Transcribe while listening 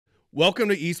Welcome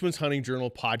to Eastmans Hunting Journal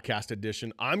Podcast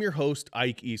Edition. I'm your host,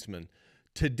 Ike Eastman.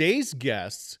 Today's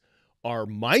guests are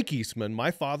Mike Eastman, my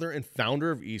father and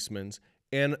founder of Eastmans,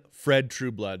 and Fred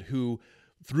Trueblood, who,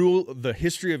 through the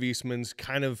history of Eastmans,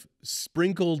 kind of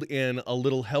sprinkled in a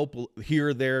little help here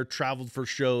or there, traveled for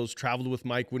shows, traveled with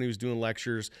Mike when he was doing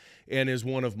lectures, and is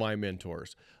one of my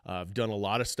mentors. I've done a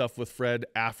lot of stuff with Fred,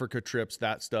 Africa trips,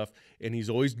 that stuff, and he's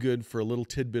always good for a little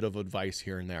tidbit of advice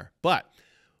here and there. But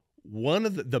one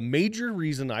of the major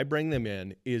reason I bring them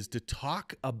in is to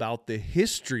talk about the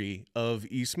history of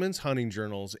Eastmans Hunting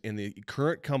Journals and the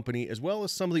current company, as well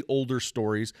as some of the older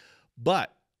stories.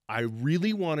 But I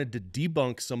really wanted to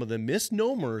debunk some of the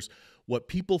misnomers, what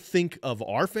people think of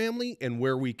our family and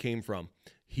where we came from.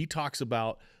 He talks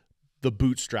about the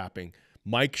bootstrapping,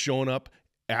 Mike showing up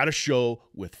at a show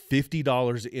with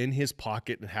 $50 in his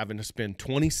pocket and having to spend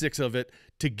 26 of it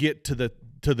to get to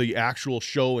the actual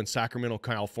show in Sacramento,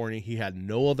 California. He had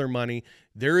no other money.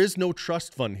 There is no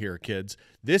trust fund here, kids.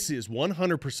 This is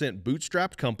 100%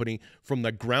 bootstrapped company from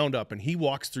the ground up, and he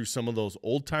walks through some of those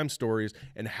old-time stories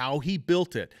and how he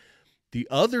built it. The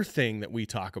other thing that we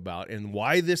talk about and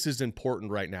why this is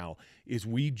important right now is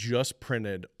we just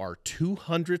printed our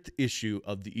 200th issue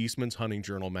of the Eastmans Hunting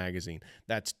Journal magazine.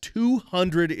 That's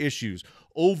 200 issues,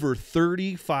 over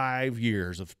 35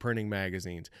 years of printing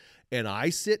magazines. And I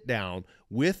sit down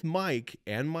with Mike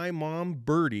and my mom,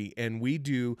 Bertie, and we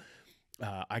do,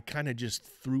 I kind of just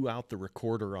threw out the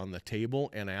recorder on the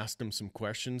table and asked him some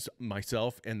questions,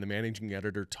 myself and the managing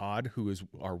editor, Todd, who is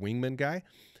our wingman guy.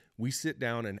 We sit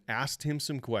down and asked him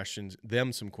some questions,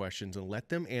 and let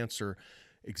them answer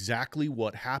exactly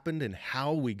what happened and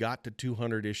how we got to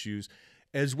 200 issues,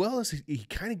 as well as he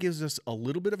kind of gives us a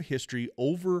little bit of history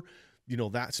over,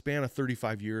 that span of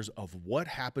 35 years of what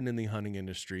happened in the hunting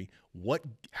industry,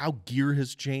 how gear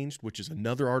has changed, which is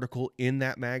another article in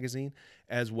that magazine,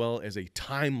 as well as a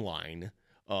timeline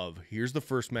of here's the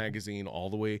first magazine all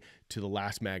the way to the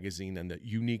last magazine and the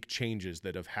unique changes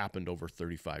that have happened over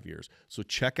 35 years. So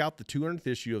check out the 200th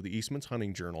issue of the Eastmans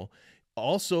Hunting Journal.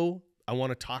 Also, I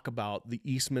want to talk about the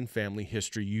Eastman Family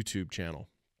History YouTube channel.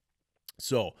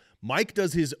 So Mike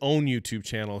does his own YouTube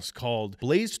channel. It's called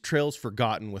Blazed Trails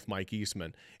Forgotten with Mike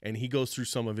Eastman, and he goes through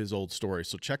some of his old stories.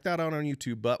 So check that out on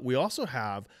YouTube. But we also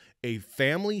have a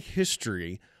family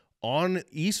history on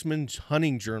Eastmans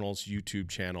Hunting Journal's YouTube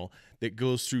channel that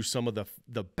goes through some of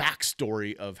the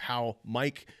backstory of how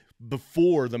Mike,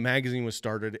 before the magazine was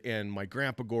started, and my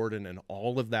grandpa Gordon and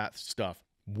all of that stuff.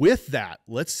 With that,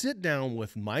 let's sit down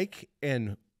with Mike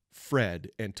and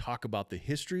Fred and talk about the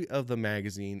history of the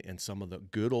magazine and some of the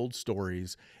good old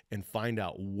stories and find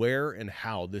out where and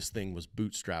how this thing was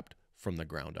bootstrapped from the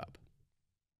ground up.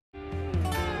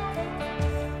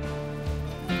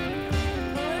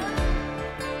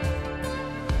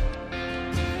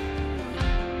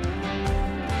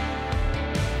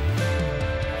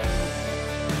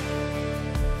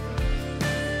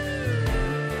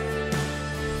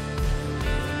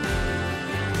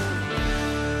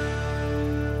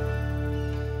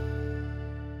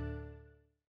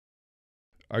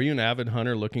 Are you an avid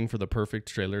hunter looking for the perfect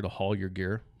trailer to haul your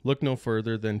gear? Look no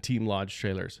further than Team Lodge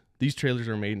trailers. These trailers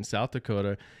are made in South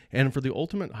Dakota and for the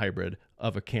ultimate hybrid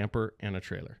of a camper and a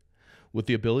trailer. With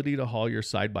the ability to haul your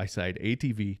side-by-side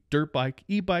ATV, dirt bike,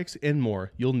 e-bikes, and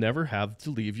more, you'll never have to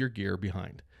leave your gear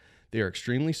behind. They are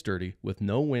extremely sturdy with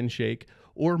no wind shake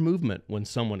or movement when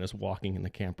someone is walking in the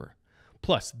camper.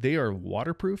 Plus, they are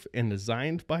waterproof and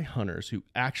designed by hunters who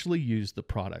actually use the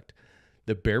product.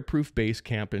 The bear-proof base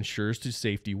camp ensures to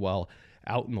safety while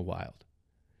out in the wild.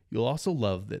 You'll also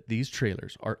love that these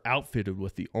trailers are outfitted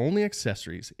with the only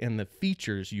accessories and the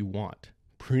features you want.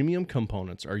 Premium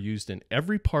components are used in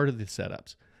every part of the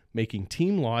setups, making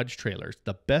Team Lodge trailers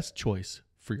the best choice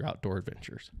for your outdoor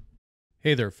adventures.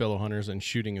 Hey there, fellow hunters and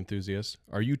shooting enthusiasts.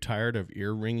 Are you tired of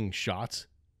ear-ringing shots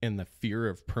and the fear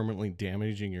of permanently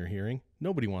damaging your hearing?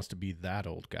 Nobody wants to be that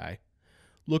old guy.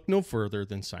 Look no further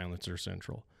than Silencer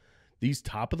Central. These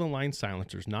top-of-the-line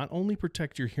silencers not only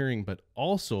protect your hearing, but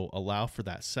also allow for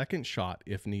that second shot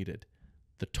if needed.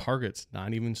 The target's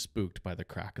not even spooked by the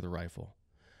crack of the rifle.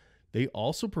 They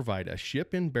also provide a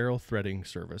ship-in barrel threading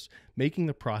service, making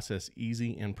the process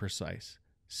easy and precise.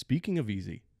 Speaking of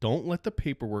easy, don't let the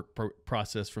paperwork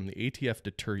process from the ATF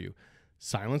deter you.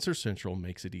 Silencer Central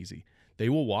makes it easy. They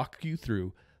will walk you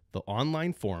through the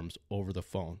online forms over the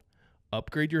phone.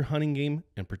 Upgrade your hunting game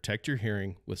and protect your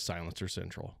hearing with Silencer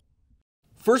Central.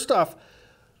 First off,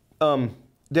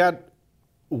 Dad,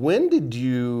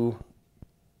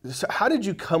 how did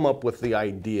you come up with the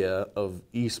idea of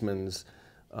Eastmans?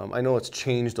 I know it's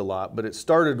changed a lot, but it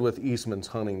started with Eastmans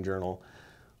Hunting Journal.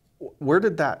 Where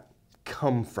did that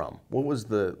come from? What was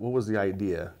the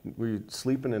idea? Were you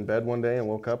sleeping in bed one day and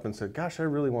woke up and said, "Gosh, I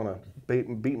really want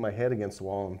to beat my head against the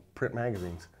wall and print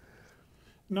magazines"?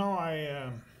 No,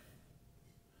 a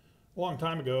long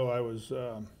time ago, I was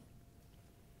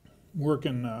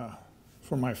working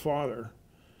for my father,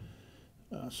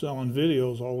 selling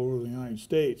videos all over the United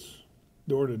States,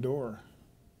 door to door,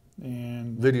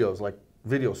 and Videos, like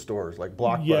video stores, like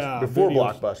Blockbuster, yeah, before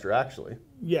videos. Blockbuster, actually.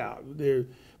 Yeah,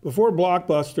 before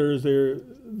Blockbusters,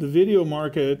 the video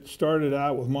market started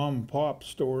out with mom and pop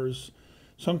stores,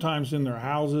 sometimes in their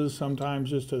houses, sometimes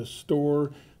just a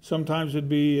store. Sometimes it'd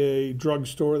be a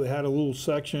drugstore that had a little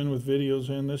section with videos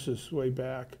in. This is way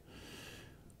back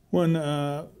when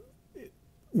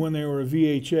they were a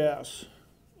VHS,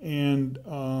 and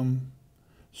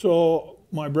so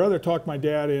my brother talked my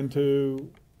dad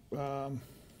into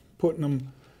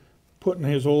putting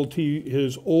his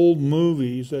old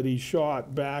movies that he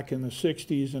shot back in the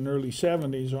 60s and early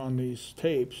 70s on these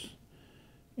tapes.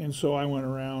 And so I went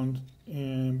around,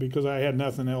 and because I had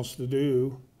nothing else to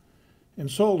do, and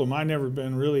sold them. I never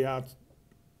been really out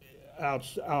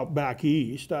back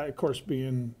east. Of course,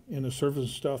 being in the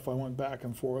surface stuff, I went back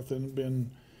and forth and been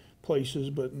places,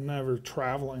 but never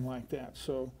traveling like that.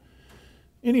 So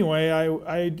anyway,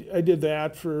 I did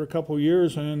that for a couple of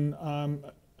years, and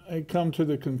I come to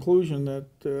the conclusion that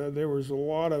there was a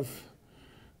lot of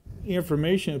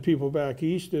information that people back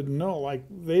east didn't know. Like,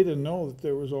 they didn't know that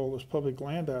there was all this public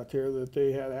land out there that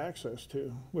they had access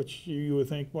to, which you would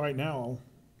think right now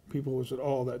people would say,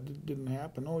 "Oh, that didn't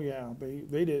happen." Oh yeah,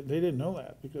 they didn't know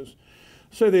that, because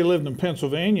say they lived in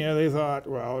Pennsylvania, they thought,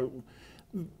 well,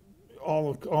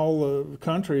 all the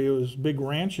country was big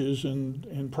ranches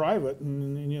and private,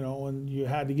 and and you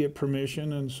had to get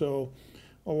permission, and so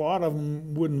a lot of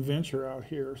them wouldn't venture out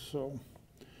here. So,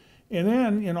 and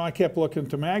then I kept looking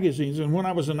to magazines, and when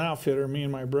I was an outfitter, me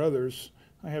and my brothers,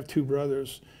 I have two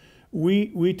brothers,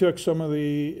 we took some of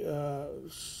the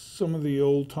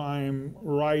old time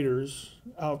writers,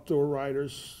 outdoor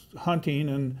writers, hunting,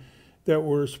 and that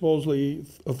were supposedly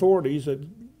authorities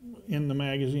in the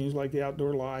magazines, like the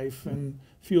Outdoor Life and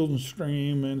Field and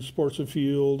Stream and Sports and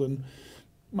Field, and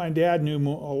my dad knew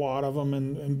a lot of them,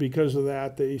 and because of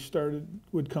that, they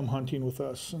would come hunting with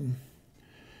us,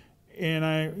 and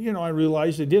I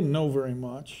realized they didn't know very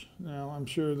much. Now I'm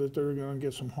sure that they're going to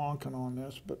get some honking on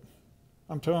this, but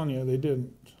I'm telling you, they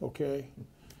didn't. Okay.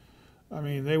 I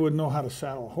mean, they wouldn't know how to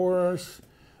saddle a horse.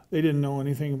 They didn't know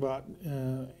anything about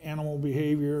animal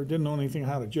behavior, didn't know anything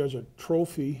how to judge a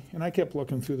trophy. And I kept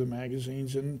looking through the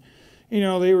magazines, and,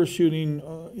 they were shooting,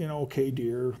 okay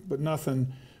deer, but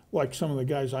nothing like some of the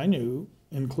guys I knew,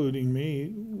 including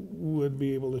me, would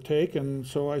be able to take. And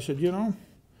so I said,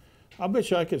 I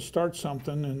bet you I could start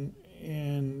something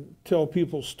and tell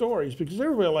people stories, because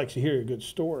everybody likes to hear a good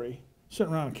story.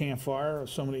 Sitting around a campfire, or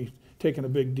somebody taking a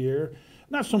big deer.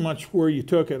 Not so much where you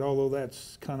took it, although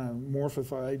that's kind of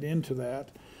morphified into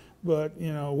that, but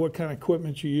what kind of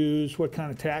equipment you use, what kind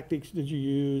of tactics did you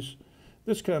use,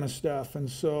 this kind of stuff. And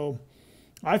so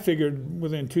I figured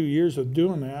within 2 years of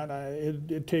doing that,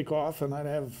 it'd take off, and I'd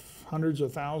have hundreds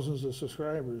of thousands of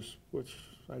subscribers, which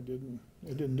I didn't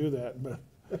do that,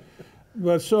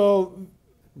 but so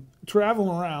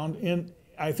traveling around, and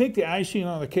I think the icing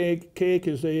on the cake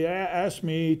is they asked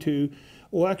me to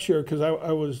lecture, because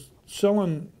I was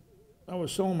selling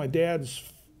my dad's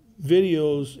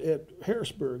videos at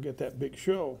Harrisburg at that big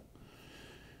show,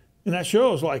 and that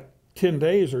show is like 10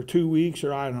 days or 2 weeks,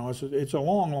 or I don't know. It's a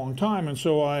long time, and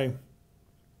so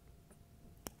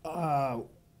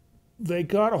they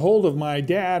got a hold of my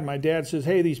dad. My dad says,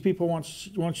 "Hey, these people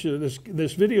want you.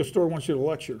 This video store wants you to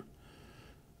lecture."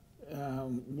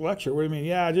 Lecture? What do you mean?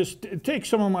 Yeah, just take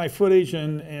some of my footage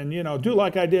and do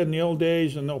like I did in the old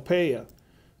days, and they'll pay you.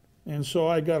 And so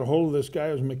I got a hold of this guy.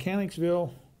 It was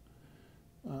Mechanicsville,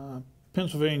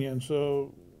 Pennsylvania. And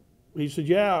so he said,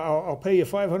 "Yeah, I'll pay you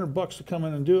 $500 to come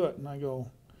in and do it." And I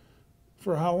go,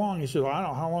 "For how long?" He said, "Well, I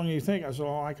don't know. How long do you think?" I said,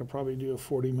 "Oh, I could probably do a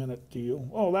 40-minute deal."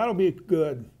 "Oh, that'll be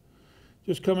good.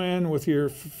 Just come in with your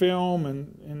film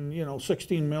and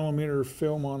 16 millimeter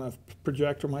film on a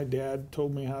projector." My dad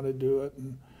told me how to do it,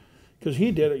 because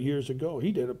he did it years ago.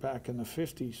 He did it back in the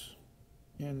 50s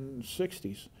and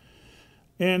 60s.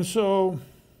 And so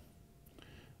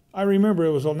I remember it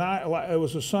was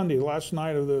a Sunday, last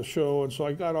night of the show, and so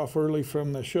I got off early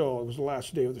from the show. It was the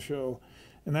last day of the show.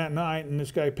 And that night, and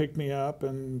this guy picked me up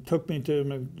and took me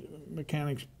to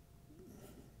Mechanicsburg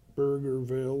or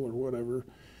Ville or whatever.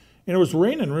 And it was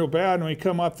raining real bad, and we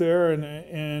come up there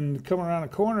and come around a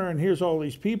corner, and here's all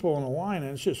these people in a line,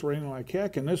 and it's just raining like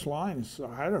heck. And this line is,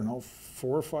 I don't know,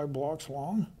 4 or 5 blocks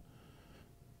long.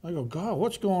 I go, God,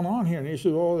 what's going on here? And he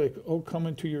said, oh,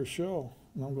 coming to your show.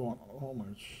 And I'm going, oh my,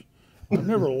 I've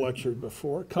never lectured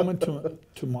before. Coming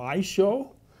to my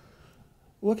show?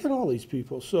 Look at all these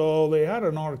people. So they had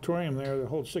an auditorium there that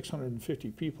holds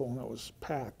 650 people, and it was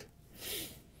packed.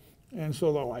 And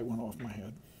so the light went off my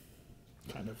head,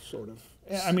 kind of, sort of.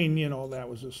 I mean, that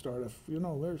was the start of,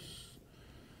 there's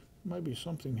might be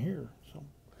something here. So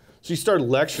you started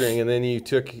lecturing, and then you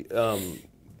took, it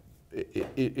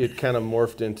kind of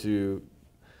morphed into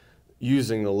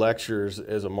using the lectures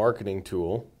as a marketing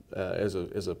tool, as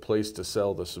a place to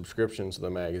sell the subscriptions to the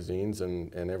magazines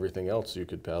and everything else you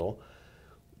could peddle.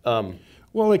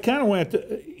 Well, it kind of went,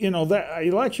 that I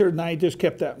lectured and I just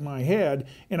kept that in my head,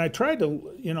 and I tried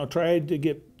to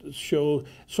get shows.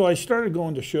 So I started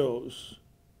going to shows,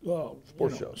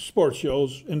 sports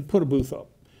shows, and put a booth up,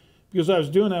 because I was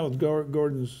doing that with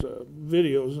Gordon's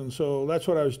videos, and so that's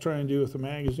what I was trying to do with the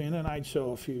magazine, and I'd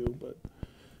sell a few, but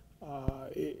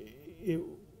it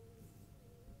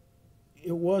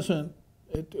wasn't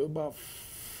about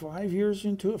 4 years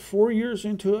into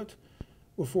it,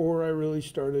 before I really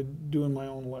started doing my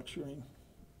own lecturing.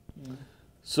 Yeah.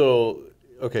 So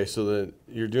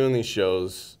you're doing these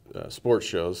shows, sports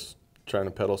shows, trying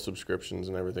to peddle subscriptions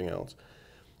and everything else,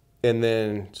 and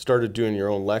then started doing your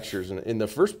own lectures. And in the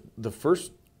first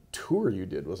tour you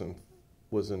did was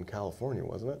in California,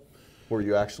 wasn't it? Where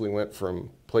you actually went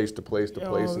from place to place to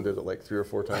place and did it like 3 or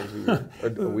 4 times a year, a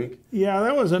week. Yeah,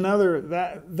 that was another.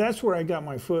 That's where I got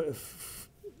my foot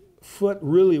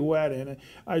really wet in it.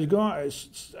 I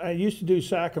used to do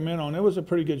Sacramento, and it was a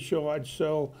pretty good show. I'd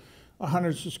sell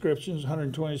 100 subscriptions,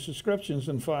 120 subscriptions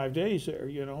in 5 days there.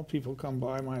 People come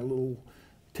by my little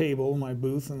table, my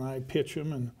booth, and I pitch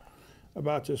them and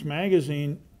about this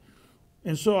magazine.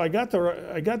 And so I got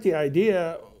the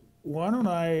idea, why don't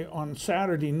I, on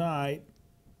Saturday night,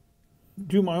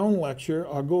 do my own lecture.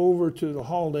 I'll go over to the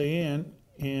Holiday Inn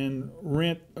and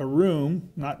rent a room,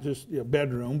 not just a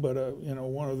bedroom, but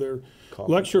one of their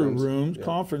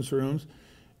conference rooms,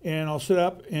 and I'll sit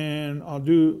up and I'll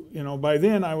do, by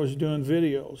then I was doing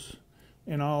videos,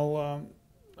 and I'll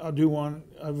do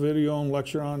a video and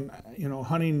lecture on,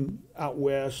 hunting out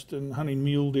west and hunting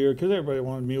mule deer, because everybody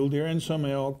wanted mule deer, and some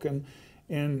elk,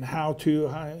 and how to,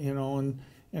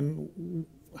 and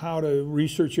how to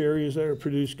research areas that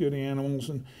produce good animals.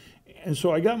 And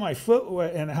so I got my foot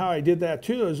wet, and how I did that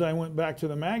too is I went back to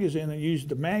the magazine and used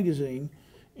the magazine,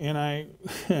 and I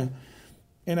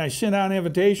sent out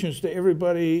invitations to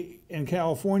everybody in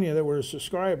California that were a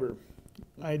subscriber.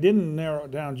 I didn't narrow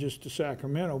it down just to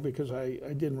Sacramento, because we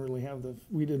didn't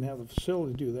have the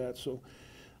facility to do that. So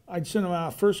I'd send them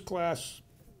out a first class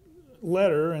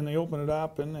letter, and they opened it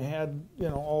up, and they had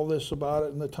all this about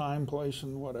it, and the time, place,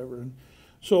 and whatever. And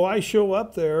so I show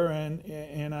up there,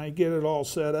 and I get it all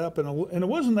set up, and it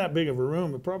wasn't that big of a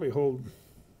room. It probably hold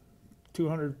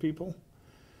 200 people,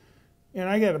 and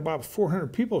I got about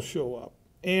 400 people show up,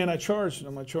 and I charged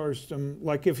them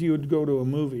like if you would go to a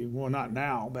movie. Well, not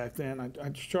now. Back then, I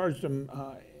charged them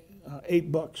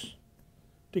 $8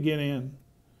 to get in,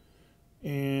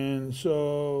 and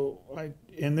so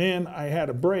then I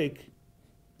had a break.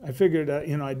 I figured that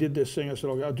I did this thing. I said,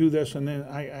 I'll do this, and then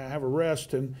I have a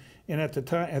rest, and at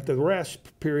the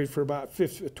rest period for about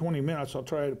 20 minutes, I'll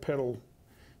try to peddle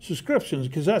subscriptions,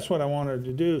 because that's what I wanted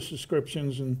to do,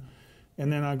 subscriptions, and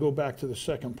then I go back to the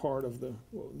second part of the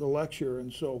lecture,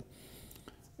 and so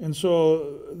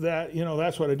that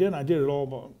that's what I did. And I did it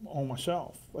all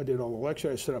myself. I did all the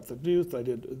lecture. I set up the booth. I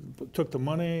took the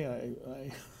money.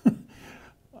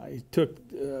 I took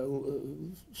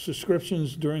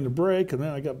subscriptions during the break, and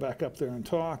then I got back up there and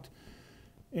talked.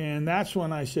 And that's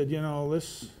when I said,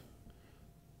 this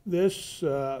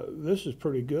is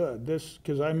pretty good.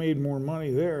 Because I made more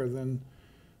money there than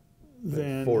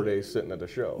 4 days sitting at a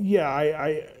show. Yeah,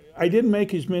 I didn't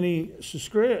make as many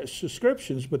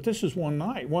subscriptions, but this is one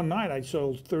night. One night I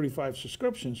sold 35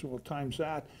 subscriptions. Well, times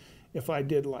that, if I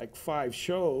did like 5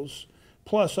 shows,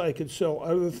 plus I could sell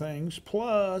other things,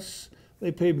 plus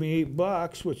they paid me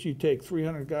 $8, which you take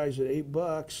 300 guys at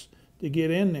 $8 to get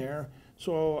in there.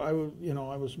 So I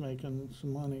was making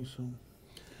some money. So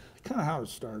kind of how it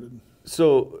started.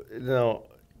 So now,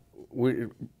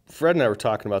 Fred and I were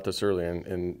talking about this earlier,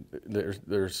 and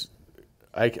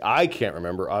I can't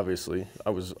remember. Obviously, I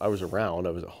was around.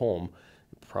 I was at home,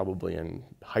 probably in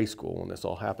high school when this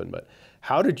all happened. But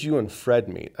how did you and Fred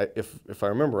meet? If I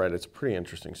remember right, it's a pretty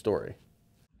interesting story.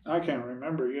 I can't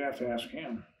remember. You have to ask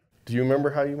him. Do you remember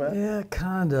how you met? Yeah,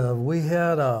 kind of. We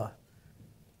had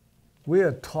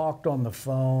talked on the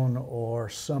phone or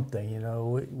something.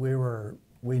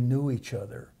 We knew each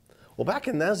other. Well, back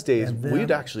in those days,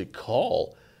 we'd actually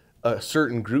call a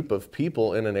certain group of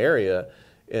people in an area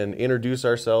and introduce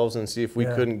ourselves and see if we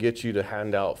Yeah. couldn't get you to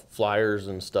hand out flyers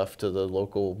and stuff to the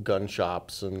local gun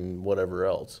shops and whatever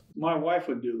else. My wife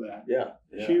would do that. Yeah.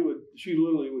 She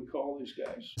literally would call these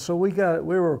guys. So we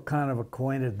were kind of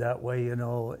acquainted that way, in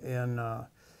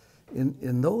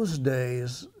those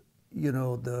days,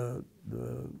 the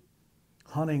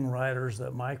hunting writers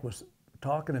that Mike was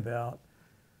talking about,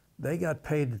 they got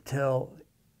paid to tell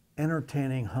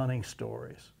entertaining hunting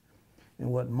stories. And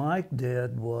what Mike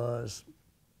did was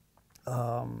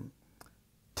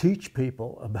teach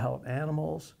people about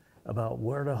animals, about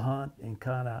where to hunt, and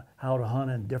kind of how to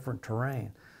hunt in different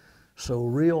terrain. So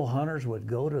real hunters would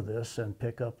go to this and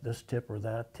pick up this tip or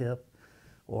that tip,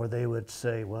 or they would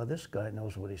say, well, this guy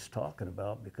knows what he's talking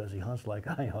about because he hunts like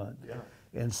I hunt. Yeah.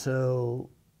 And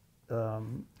so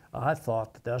I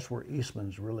thought that that's where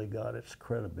Eastman's really got its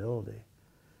credibility.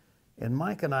 And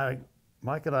Mike and I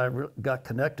got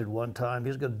connected one time.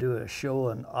 He's going to do a show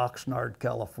in Oxnard,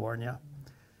 California.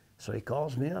 So he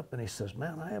calls me up and he says,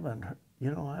 man, I haven't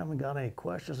got any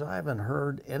questions. I haven't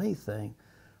heard anything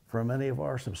from any of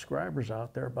our subscribers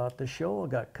out there about the show I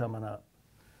got coming up.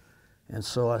 And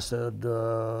so I said,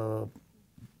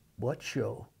 what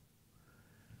show?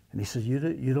 And he said,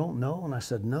 you don't know? And I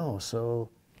said, no.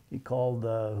 So he called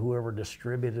whoever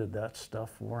distributed that stuff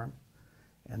for him.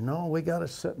 And no, we got it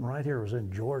sitting right here. It was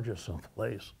in Georgia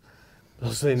someplace.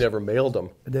 So they never mailed them.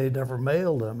 They never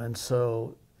mailed them. And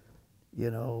so,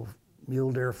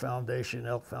 Mule Deer Foundation,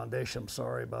 Elk Foundation, I'm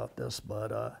sorry about this,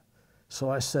 but so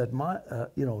I said,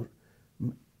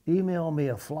 email me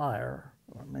a flyer.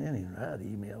 Or man, even had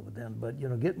email then, but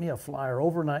get me a flyer,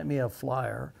 overnight me a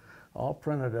flyer. I'll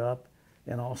print it up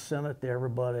and I'll send it to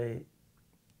everybody.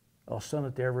 I'll send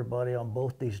it to everybody on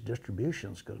both these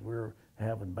distributions because we're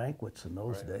having banquets in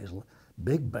those days,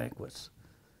 big banquets.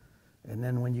 And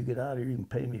then when you get out of here, you can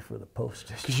pay me for the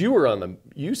postage. Because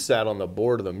you sat on the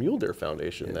board of the Mule Deer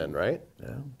Foundation then, right?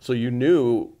 Yeah. So you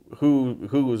knew who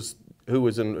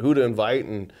to invite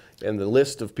and the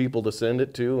list of people to send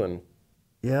it to, and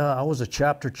yeah, I was a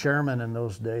chapter chairman in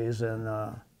those days, and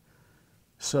and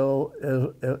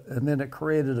then it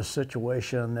created a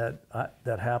situation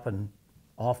that happened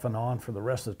off and on for the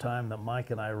rest of the time that Mike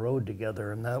and I rode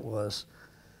together, and that was,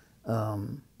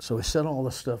 so we sent all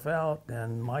this stuff out,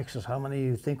 and Mike says, how many do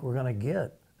you think we're gonna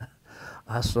get?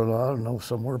 I said, I don't know,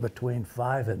 somewhere between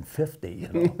 5 and 50,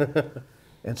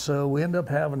 And so we ended up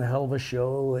having a hell of a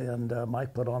show, and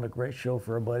Mike put on a great show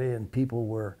for everybody, and people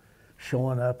were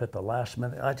showing up at the last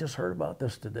minute. I just heard about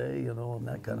this today, and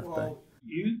that kind of thing.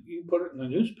 You put it in the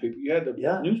newspaper. You had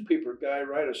the newspaper guy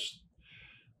write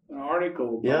an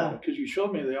article about it because you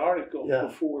showed me the article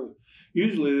before.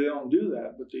 Usually they don't do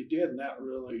that, but they did, and that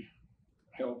really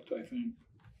helped, I think.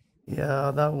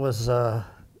 Yeah, that was, that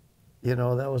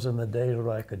was in the days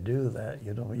where I could do that,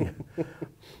 you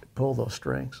pull those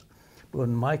strings.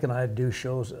 When Mike and I do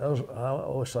shows, I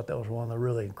always thought that was one of the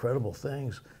really incredible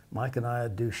things. Mike and I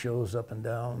would do shows up and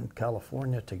down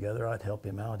California together. I'd help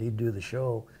him out. He'd do the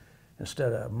show.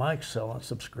 Instead of Mike selling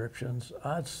subscriptions,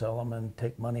 I'd sell them and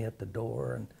take money at the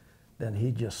door, and then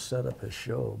he'd just set up his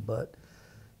show. But,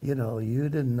 you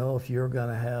didn't know if you were going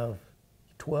to have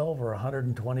 12 or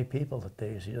 120 people at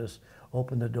these. You just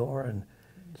opened the door and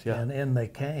in they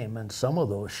came. And some of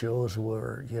those shows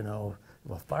were,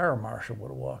 if a fire marshal would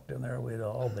have walked in there, we'd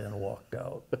all been walked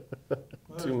out.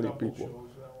 Too many people.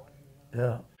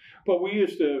 Yeah. But we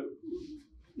used to,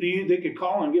 they could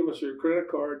call and give us their credit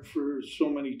card for so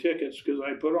many tickets because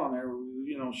I put on there,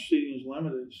 seating's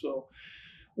limited. So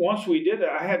once we did that,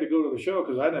 I had to go to the show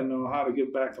because I didn't know how to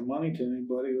give back the money to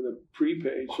anybody with a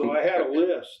prepaid. So I had a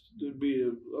list. There'd be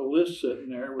a list sitting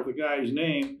there with a guy's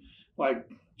name, like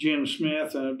Jim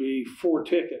Smith, and it'd be 4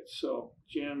 tickets. So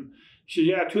Jim, she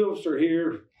said, yeah, 2 of us are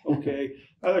here. Okay.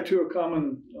 Other 2 are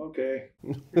coming. Okay.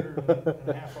 Here in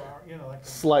a half hour,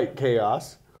 Slight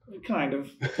chaos. Kind of.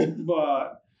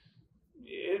 But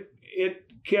it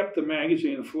kept the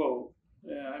magazine afloat.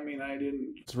 Yeah, I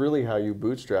didn't. It's really how you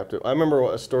bootstrapped it. I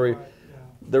remember a story.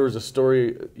 There was a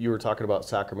story, you were talking about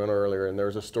Sacramento earlier, and there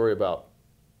was a story about,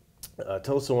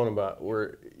 tell us the one about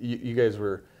where you guys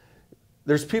were,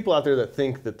 there's people out there that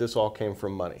think that this all came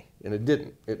from money, and it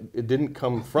didn't. It didn't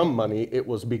come from money. It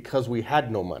was because we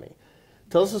had no money.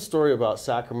 Tell us a story about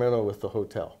Sacramento with the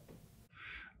hotel.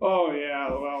 Oh, yeah.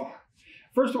 Well,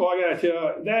 first of all, I got to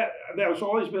tell you, that was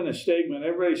always been a statement.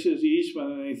 Everybody says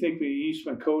Eastman, and they think the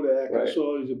Eastman Kodak. Right. And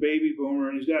so he's a baby boomer,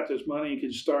 and he's got this money, he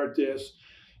can start this,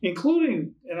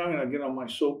 including, and I'm going to get on my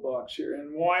soapbox here,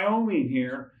 in Wyoming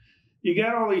here, you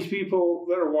got all these people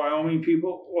that are Wyoming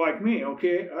people like me,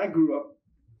 okay? I grew up,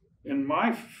 and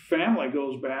my family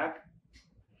goes back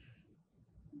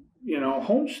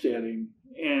homesteading,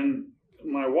 and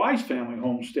my wife's family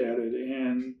homesteaded,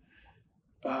 and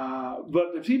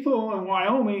but the people in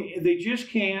Wyoming, they just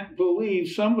can't believe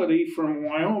somebody from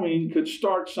Wyoming could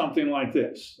start something like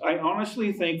this. I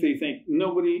honestly think they think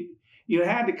you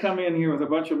had to come in here with a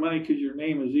bunch of money because your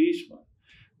name is Eastman.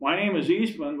 My name is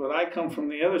Eastman, but I come from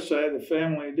the other side of the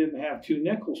family that didn't have two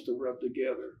nickels to rub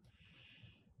together.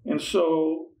 And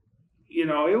so, it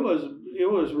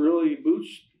was really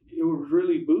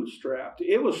bootstrapped.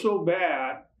 It was so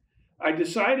bad, I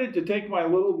decided to take my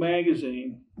little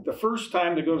magazine the first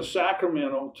time to go to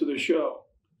Sacramento to the show,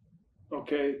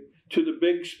 to the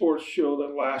big sports show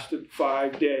that lasted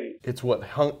 5 days. It's what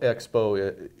Hunt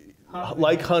Expo,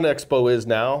 like Hunt Expo is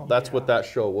now. That's what that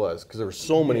show was, because there were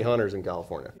so many hunters in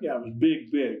California. Yeah, it was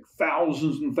big.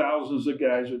 Thousands and thousands of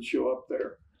guys would show up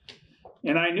there.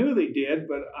 And I knew they did,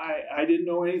 but I didn't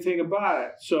know anything about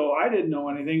it. So I didn't know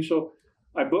anything. So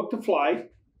I booked a flight.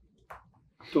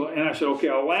 And I said, okay,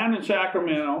 I'll land in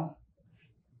Sacramento.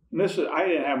 And I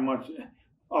didn't have much.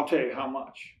 I'll tell you how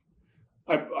much.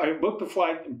 I booked the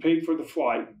flight and paid for the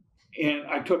flight, and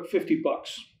I took $50.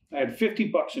 I had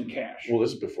 $50 in cash. Well,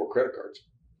 this is before credit cards.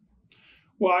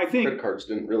 Well, I think credit cards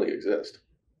didn't really exist.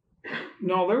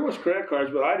 No, there was credit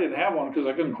cards, but I didn't have one because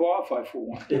I couldn't qualify for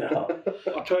one. Yeah.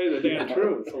 I'll tell you the damn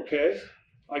truth, okay?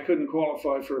 I couldn't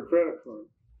qualify for a credit card.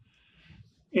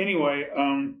 Anyway,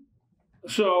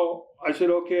 so I said,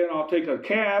 okay, and I'll take a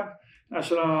cab. I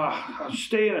said, I'll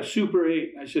stay in a Super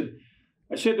 8. I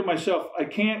said to myself, I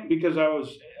can't, because I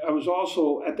was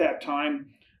also at that time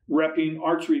repping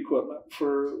archery equipment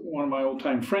for one of my old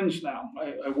time friends now.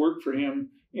 I worked for him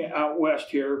out west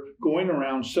here, going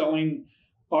around selling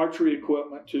archery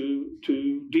equipment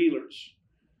to dealers.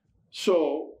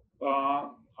 So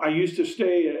I used to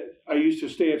stay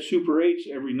at Super 8s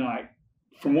every night,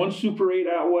 from one Super 8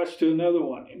 out west to another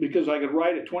one, because I could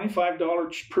write a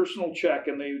 $25 personal check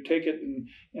and they would take it,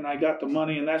 and I got the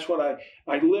money, and that's what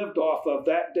I lived off of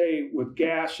that day, with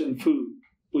gas and food,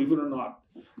 believe it or not,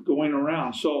 going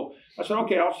around. So I said,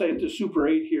 okay, I'll stay at the Super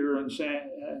 8 here in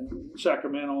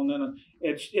Sacramento, and then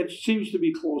it seems to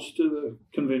be close to the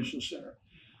convention center.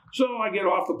 So I get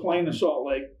off the plane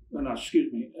in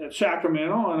at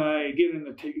Sacramento, and I get in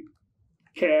the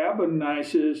cab, and I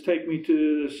says, take me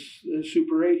to this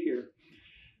Super 8 here.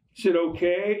 I said,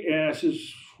 okay, and I says,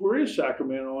 where is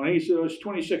Sacramento? And he said, it's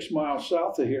 26 miles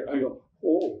south of here. I go,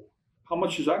 oh, how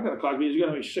much is that going to cost me? It's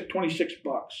going to be $26.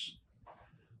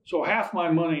 So half my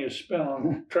money is spent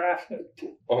on traffic.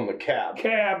 On the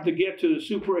cab to get to the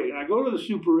Super 8. And I go to the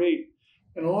Super 8,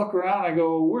 and I look around, I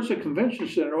go, where's the convention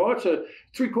center? Oh, it's a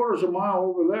 3/4 of a mile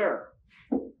over there.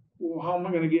 Well, how am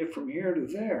I going to get from here to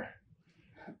there?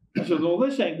 I said, well,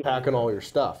 this ain't packing all your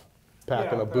stuff.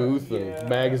 Packing a booth and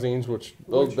magazines, which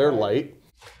they're light.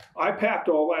 I packed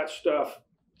all that stuff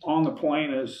on the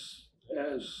plane as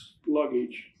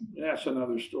luggage. That's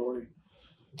another story.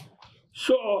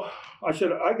 So I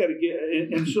said, I got to get,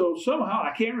 and so somehow,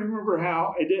 I can't remember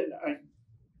how, I did. I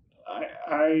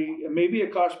maybe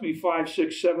it cost me $5,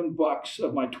 $6, $7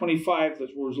 of my 25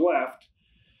 that was left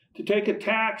to take a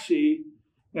taxi,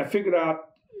 and I figured out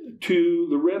to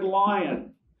the Red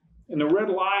Lion, and the Red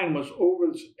Lion was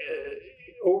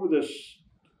over this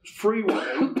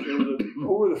freeway,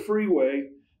 over the freeway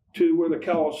to where the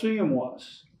Coliseum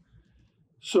was.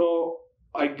 So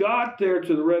I got there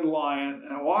to the Red Lion,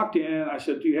 and I walked in. I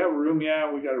said, do you have a room?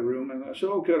 Yeah, we got a room. And I said,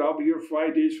 oh, good. I'll be here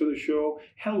 5 days for the show.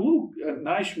 Had a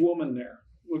nice woman there.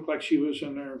 Looked like she was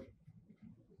in her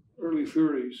early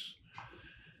 30s.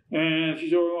 And she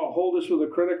said, oh, I'll hold this with a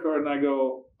credit card. And I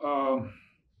go,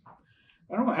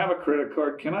 I don't have a credit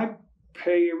card. Can I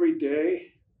pay every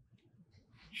day?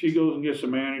 She goes and gets the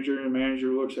manager, and the manager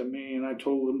looks at me, and I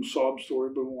told him a sob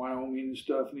story about Wyoming and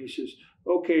stuff. And he says,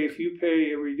 okay, if you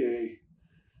pay every day,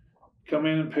 come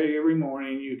in and pay every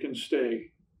morning, you can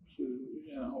stay. So,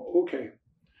 okay.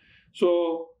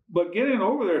 So, but getting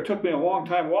over there, it took me a long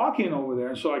time walking over there.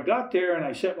 And so I got there and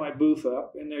I set my booth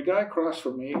up, and the guy across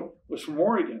from me was from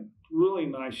Oregon, really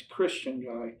nice Christian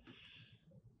guy.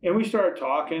 And we started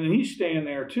talking, and he's staying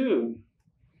there too.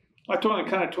 I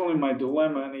kind of told him my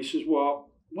dilemma, and he says, well,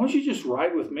 why don't you just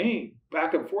ride with me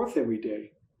back and forth every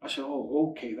day? I said,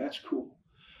 oh, okay, that's cool.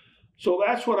 So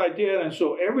that's what I did, and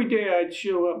so every day I'd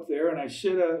show up there, and I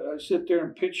sit there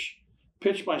and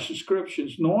pitch my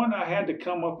subscriptions, knowing I had to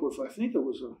come up with, I think it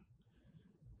was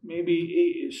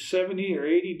maybe $70 or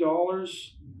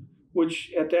 $80,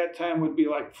 which at that time would be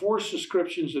like 4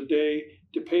 subscriptions a day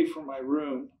to pay for my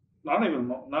room. Not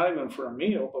even for a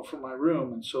meal, but for my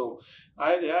room. And so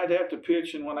I'd have to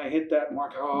pitch, and when I hit that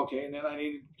mark, oh, okay, and then I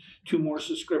needed 2 more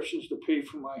subscriptions to pay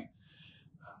for my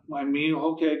my meal.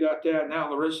 Okay, I got that. Now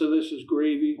the rest of this is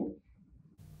gravy.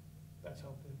 That's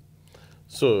how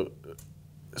good.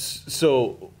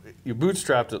 So you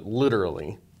bootstrapped it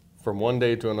literally from one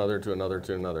day to another to another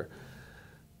to another.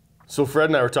 So Fred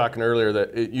and I were talking earlier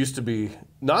that it used to be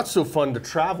not so fun to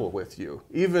travel with you,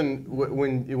 even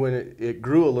when it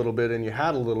grew a little bit and you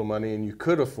had a little money and you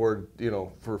could afford,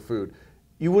 for food.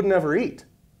 You would never eat.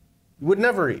 You would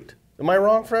never eat. Am I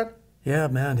wrong, Fred? Yeah,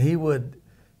 man.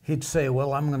 He'd say,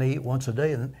 "Well, I'm going to eat once a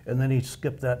day," and then he'd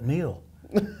skip that meal.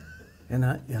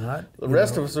 The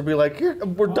rest of us would be like,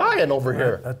 "We're dying over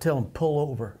here." I tell him, "Pull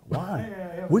over."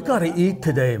 Why? We got to eat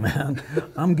today, man.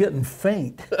 I'm getting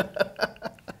faint.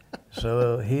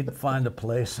 So he'd find a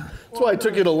place. That's why I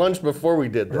took you to lunch before we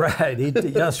did that. Right.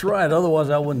 That's right. Otherwise,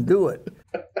 I wouldn't do it.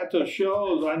 At those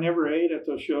shows, I never ate at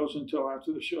those shows until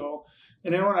after the show.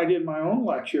 And then when I did my own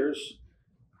lectures,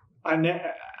 I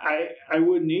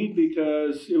wouldn't eat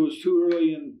because it was too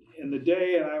early in the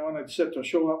day, and I wanted to set the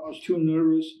show up. I was too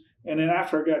nervous. And then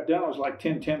after I got done, it was like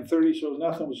 10:30, so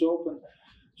nothing was open.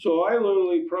 So I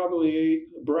literally probably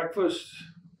ate breakfast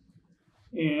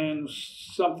and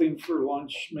something for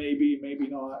lunch, maybe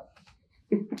not.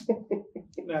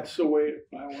 That's the way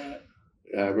I went.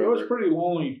 Yeah, it was pretty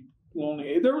lonely.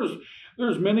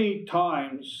 There's many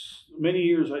times, many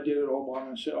years I did it all by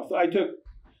myself. I took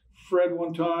Fred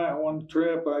one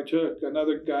trip. I took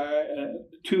another guy,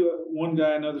 one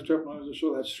guy another trip, another.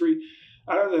 So that's three.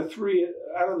 Out of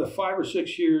the 5 or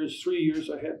 6 years, 3 years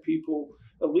I had people.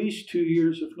 At least 2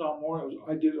 years, if not more.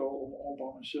 I did it all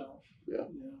by myself. Yeah.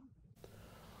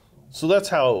 So that's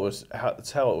how it was.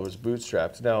 That's how it was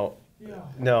bootstrapped.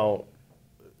 Now,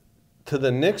 to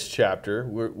the next chapter,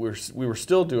 we were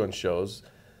still doing shows,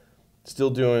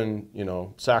 still doing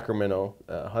Sacramento.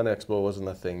 Hunt Expo wasn't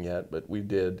a thing yet, but we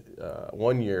did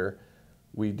 1 year.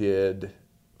 We did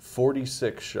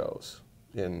 46 shows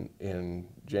in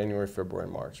January, February,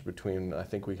 and March. Between I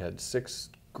think we had 6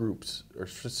 groups or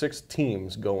 6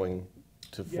 teams going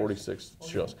to 46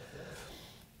 shows.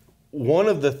 One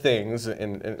of the things,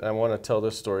 and I want to tell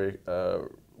this story,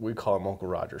 we call him Uncle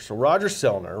Roger. So Roger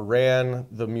Sellner ran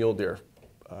the mule deer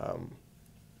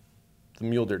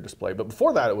display. But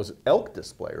before that, it was elk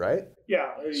display, right? Yeah,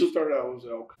 it started out as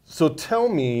elk. So tell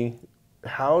me,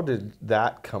 how did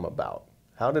that come about?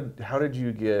 How did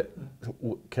you get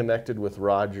connected with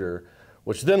Roger,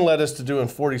 which then led us to doing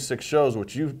 46 shows,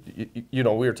 which we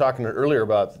were talking earlier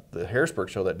about the Harrisburg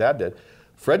show that Dad did.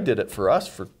 Fred did it for us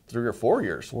for 3 or 4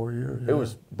 years. 4 years. It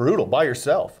was brutal by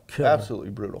yourself. Killer. Absolutely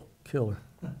brutal. Killer.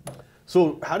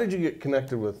 So how did you get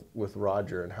connected with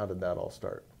Roger, and how did that all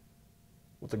start?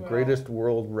 With the greatest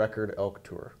world record elk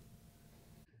tour.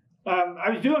 I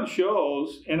was doing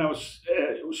shows, and I was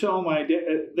selling my.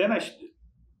 Then I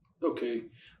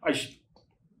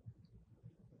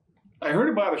heard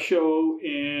about a show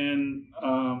in.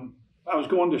 I was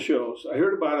going to shows. I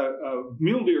heard about a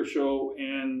mule deer show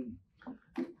in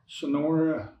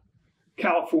Sonora,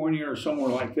 California, or somewhere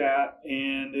like that,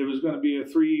 and it was going to be a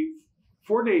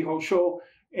 3-4 day whole show.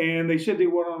 And they said they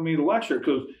wanted me to lecture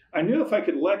because I knew if I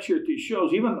could lecture at these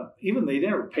shows, even they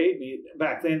never paid me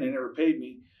back then. They never paid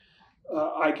me.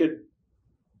 I could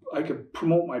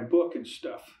promote my book and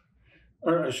stuff,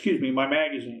 or excuse me, my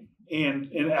magazine.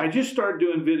 And I just started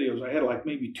doing videos. I had like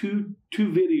maybe two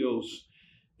videos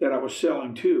that I was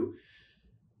selling too.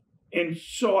 And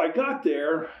so I got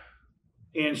there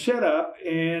and set up,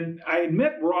 and I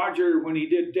met Roger when he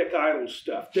did Dick Idle's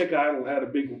stuff. Dick Idle had a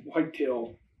big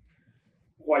whitetail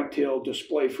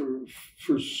display for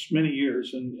many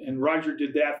years, and Roger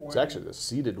did that. It's actually the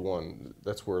seeded one.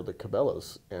 That's where the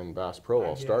Cabela's and Bass Pro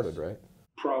all started, right?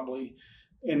 Probably.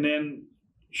 And then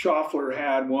Schaffler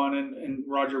had one, and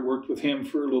Roger worked with him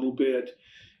for a little bit.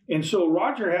 And so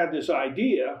Roger had this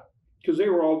idea, because they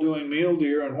were all doing mule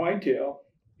deer and whitetail.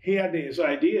 He had this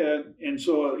idea, and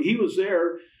so he was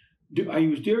there. He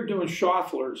was there doing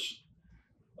Schaffler's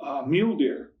mule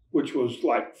deer, which was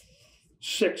like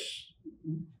 6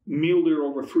 mule deer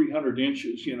over 300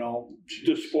 inches,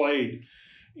 displayed.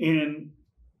 And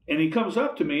he comes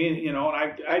up to me, and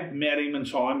I'd met him and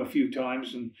saw him a few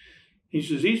times, and he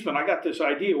says, "Eastman, I got this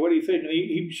idea. What do you think?" And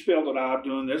he spelled it out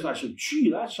doing this. I said, "Gee,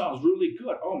 that sounds really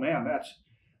good. Oh man,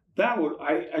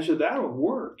 I said that would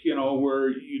work, where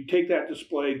you take that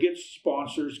display, get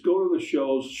sponsors, go to the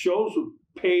shows. Shows would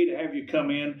pay to have you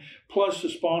come in, plus the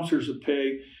sponsors would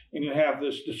pay, and you have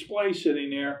this display sitting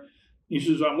there." He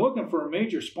says, "I'm looking for a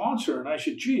major sponsor." And I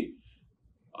said, "Gee,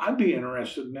 I'd be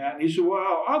interested in that." And he said,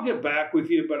 "Well, I'll get back with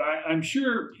you, but I'm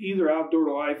sure either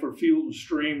Outdoor Life or Field and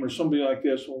Stream or somebody like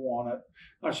this will want it."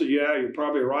 I said, "Yeah, you're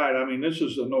probably right. I mean, this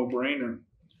is a no-brainer."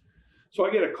 So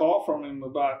I get a call from him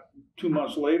about 2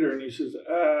 months later, and he says,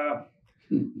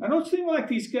 I don't seem like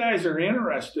these guys are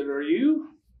interested. Are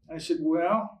you? I said,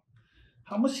 well,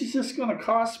 how much is this going to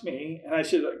cost me? And I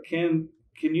said,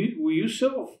 will you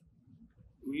sell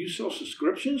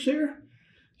subscriptions here?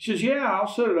 He says, yeah, I'll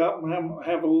set it up and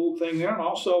have a little thing there, and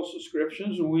I'll sell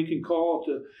subscriptions, and we can call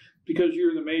it because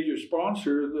you're the major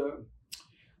sponsor, the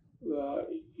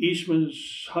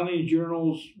Eastmans Hunting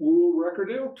Journals World Record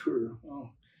Elk Tour.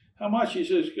 Well, how much? He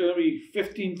says, it's going to be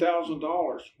 $15,000.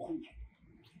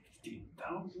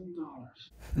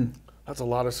 $15,000. That's a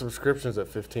lot of subscriptions at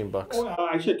 $15. Well,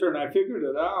 I sit there and I figured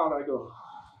it out. I go,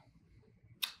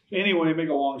 anyway, make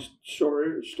a long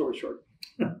story short.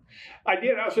 I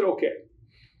did. I said, okay.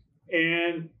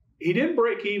 And he didn't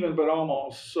break even, but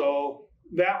almost. So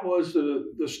that was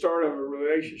the start of a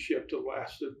relationship that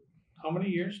lasted how many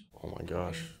years? Oh my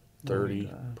gosh, 30,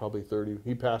 probably 30.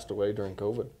 He passed away during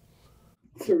COVID.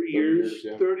 30 years,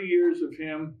 yeah. 30 years of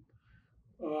him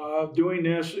doing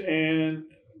this. And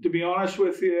to be honest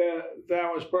with you,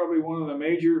 that was probably one of the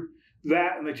major,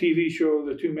 that and the TV show,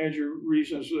 the two major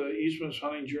reasons the Eastmans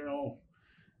Hunting Journal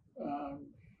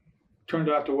turned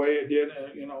out the way it did,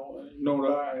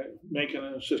 making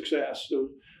a success. So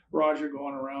Roger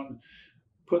going around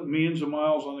putting millions of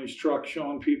miles on these trucks,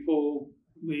 showing people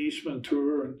the Eastman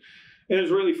tour. And it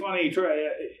was really funny.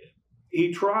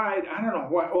 He tried, I don't know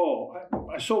why,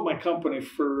 I sold my company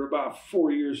for about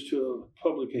 4 years to a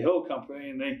publicly held company,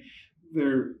 and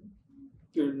their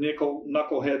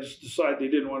knuckleheads decided they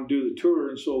didn't want to do the tour.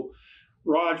 And so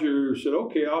Roger said,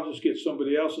 okay, I'll just get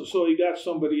somebody else. And so he got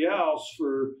somebody else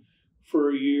for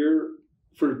a year,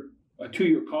 for a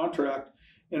 2-year contract.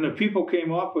 And the people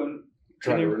came up and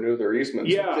Trying to renew their Eastmans.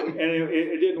 Yeah, and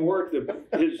it didn't work.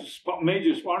 His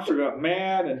major sponsor got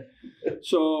mad. And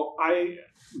so I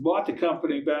bought the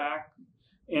company back.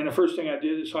 And the first thing I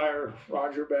did is hire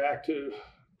Roger back to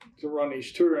run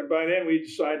these tour. And by then we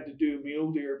decided to do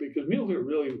mule deer, because mule deer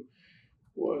really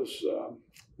was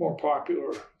more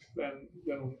popular than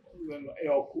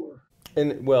elk were.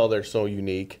 And well, they're so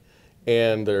unique,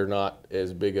 and they're not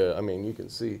as big a. I mean, you can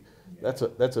see that's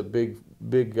a big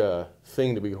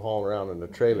thing to be hauling around in a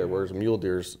trailer, whereas a mule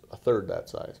deer's a third that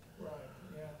size. Right.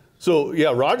 Yeah. So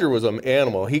yeah, Roger was an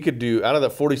animal. He could do, out of the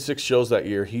 46 shows that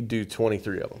year, he'd do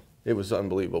 23 of them. It was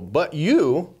unbelievable. But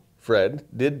you, Fred,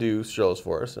 did do shows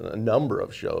for us, and a number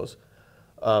of shows.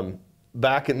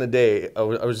 Back in the day, I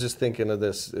was just thinking of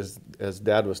this as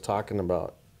Dad was talking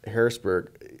about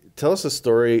Harrisburg. Tell us a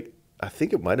story. I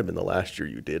think it might have been the last year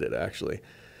you did it, actually.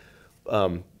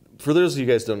 For those of you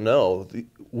guys who don't know,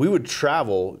 we would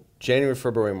travel January,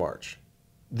 February, March.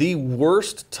 The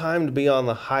worst time to be on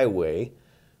the highway.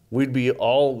 We'd be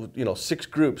all, 6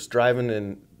 groups driving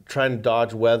and trying to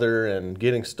dodge weather and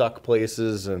getting stuck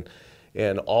places and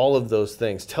all of those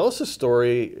things. Tell us a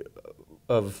story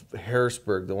of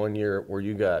Harrisburg, the one year where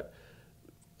you got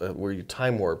where you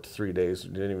time warped 3 days. You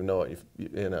didn't even know it,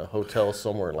 in a hotel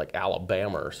somewhere in like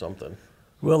Alabama or something.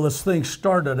 Well, this thing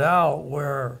started out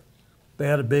where they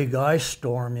had a big ice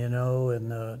storm, in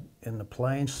the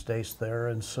Plains states there,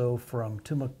 and so from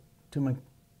Tumacarry,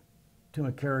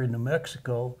 New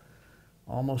Mexico,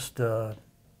 almost to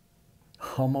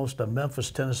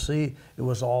Memphis, Tennessee, it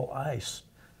was all ice.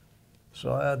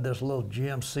 So I had this little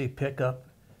GMC pickup,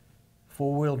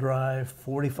 4-wheel drive,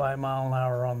 45 mile an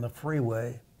hour on the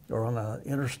freeway or on the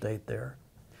interstate there.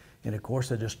 And of course,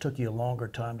 it just took you a longer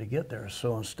time to get there.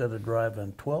 So instead of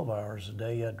driving 12 hours a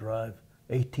day, you had to drive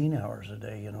 18 hours a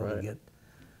day, Right.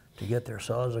 to get there.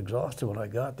 So I was exhausted when I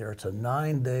got there. It's a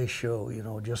 9-day show,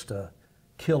 just a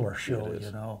killer show,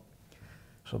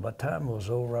 So by the time it was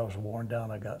over, I was worn down,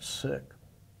 I got sick.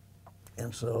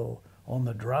 And so on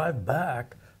the drive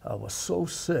back, I was so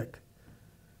sick.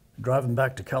 Driving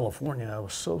back to California, I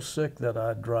was so sick that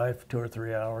I'd drive 2 or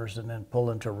 3 hours and then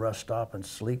pull into a rest stop and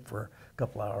sleep for a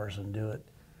couple hours and do it.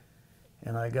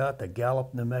 And I got to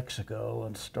Gallup, New Mexico,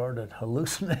 and started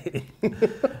hallucinating.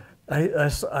 I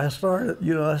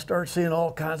started seeing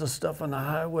all kinds of stuff on the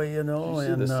highway, Did you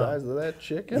see the size of that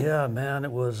chicken? Yeah, man,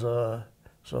 it was. So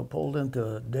I pulled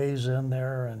into Days Inn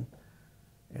there, and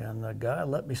the guy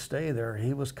let me stay there.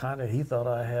 He was he thought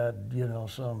I had,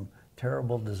 some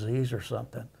terrible disease or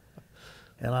something.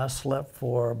 And I slept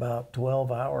for about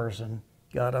 12 hours and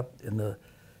got up in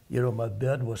my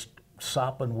bed was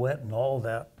sopping wet and all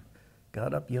that.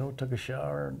 Got up, took a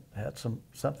shower and had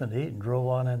something to eat and drove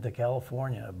on into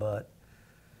California. But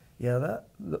yeah,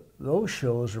 those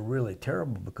shows are really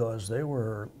terrible because they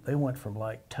went from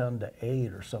like 10 to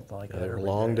 8 or something like that. They were every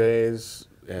long day. days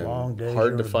and Long days.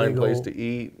 hard to There was find big place old- to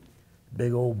eat.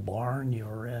 Big old barn you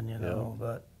were in, Yeah.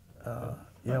 but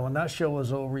Yeah, when that show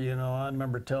was over, you know, I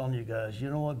remember telling you guys, you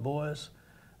know what, boys,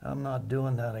 I'm not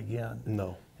doing that again.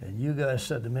 No. And you guys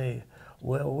said to me,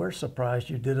 well, we're surprised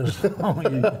you did as long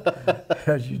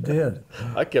as you did.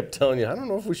 I kept telling you, I don't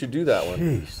know if we should do that one.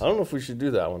 Jeez. I don't know if we should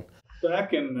do that one.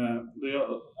 Back in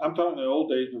I'm talking the old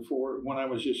days before when I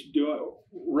was just doing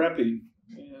repping.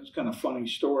 It's kind of funny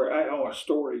story. I know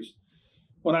stories.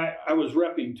 When I was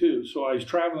repping too, so I was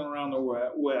traveling around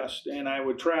the West, and I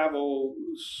would travel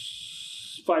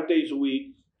 5 days a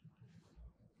week,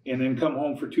 and then come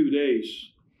home for 2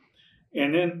 days,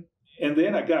 and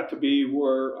then I got to be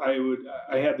where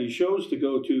I had these shows to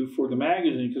go to for the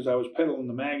magazine because I was peddling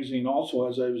the magazine also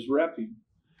as I was repping,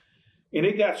 and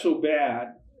it got so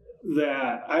bad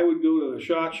that I would go to the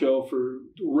SHOT Show for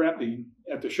repping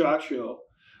at the SHOT Show,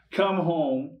 come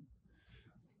home.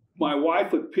 My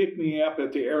wife would pick me up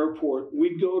at the airport.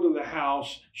 We'd go to the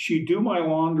house. She'd do my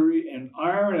laundry and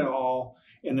iron it all.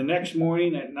 And the next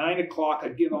morning at 9 o'clock,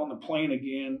 I'd get on the plane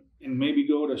again and maybe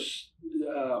go to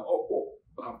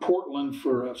Portland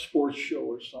for a sports show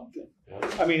or something.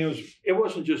 I mean, it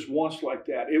wasn't just once like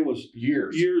that. It was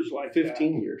years like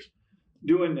 15 that. years.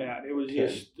 Doing that. It was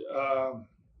just,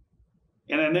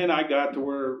 and then I got to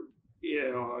where,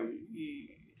 you know,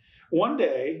 one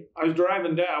day I was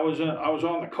driving down. I was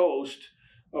on the coast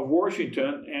of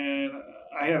Washington, and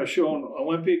I had a show in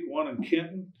Olympic, one in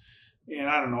Kenton, and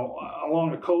I don't know,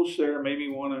 along the coast there, maybe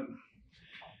one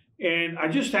and I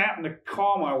just happened to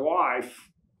call my wife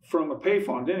from a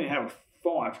payphone. Didn't even have a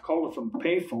phone. I called her from a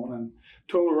payphone and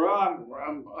told her,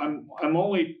 I'm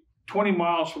only 20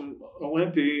 miles from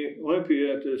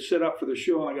Olympia to set up for the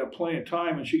show, and I got plenty of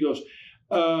time. And she goes,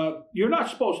 you're not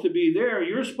supposed to be there.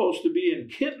 You're supposed to be in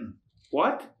Kenton.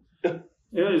 What? It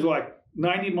was like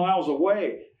 90 miles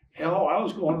away. Hell, I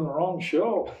was going to the wrong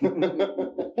show.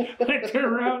 I turned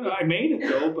around. I made it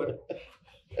though,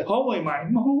 but holy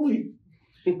moly.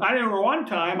 I remember one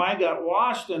time I got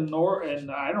lost in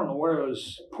I don't know where it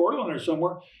was, Portland or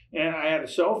somewhere, and I had a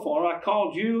cell phone. I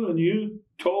called you, and you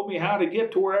told me how to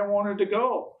get to where I wanted to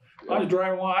go. I was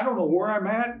driving along. I don't know where I'm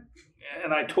at,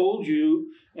 and I told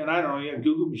you, and I don't know, you had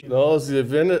Google machine. No, it was the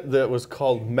event that was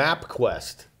called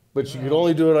MapQuest, but you could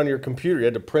only do it on your computer. You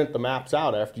had to print the maps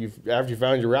out after you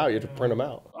found your route. You had to print them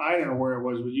out. I don't know where it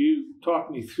was, but you talked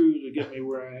me through to get me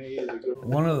where I needed to go.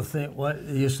 One of the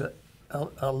things,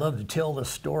 I love to tell the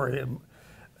story.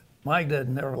 Mike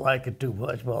doesn't never like it too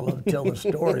much, but I love to tell the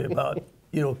story about,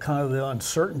 you know, kind of the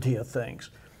uncertainty of things.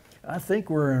 I think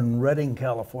we're in Redding,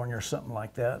 California or something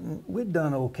like that, and we'd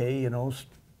done okay, you know,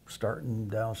 starting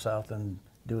down south and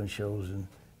doing shows in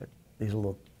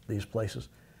these places.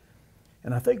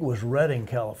 And I think it was Redding,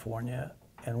 California,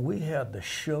 and we had the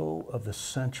show of the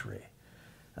century.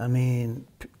 I mean,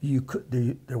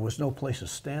 there was no place to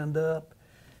stand up.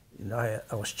 You know,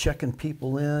 I was checking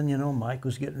people in, you know, Mike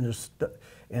was getting his stuff,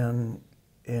 and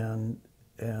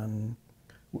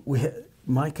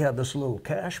Mike had this little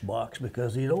cash box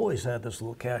because he'd always had this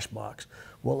little cash box.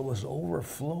 Well, it was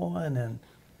overflowing,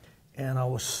 and I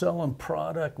was selling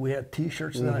product. We had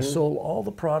T-shirts, and then I sold all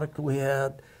the product we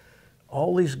had.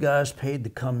 All these guys paid to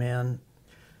come in.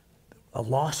 I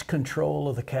lost control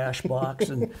of the cash box,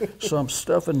 and so I'm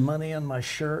stuffing money in my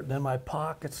shirt and in my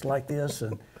pockets like this,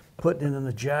 and putting it in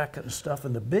the jacket and stuff.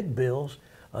 And the big bills,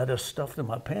 I just stuffed in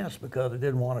my pants because I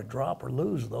didn't want to drop or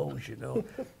lose those, you know.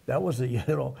 That was you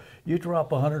know, you drop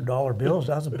 $100 bills,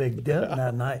 that's a big dent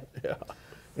that night. Yeah.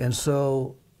 And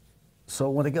so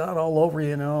when it got all over,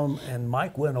 you know, and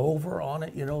Mike went over on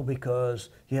it, you know, because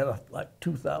he had like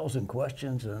 2,000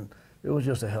 questions, and it was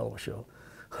just a hell of a show.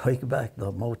 I get back to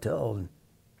the motel, and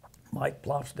Mike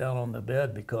plops down on the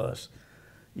bed because,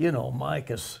 you know,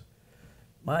 Mike's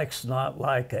not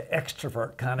like an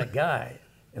extrovert kind of guy.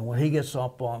 And when he gets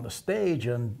up on the stage,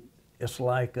 and it's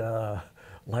like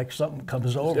something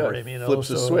comes over him, you know. Flips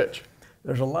the switch.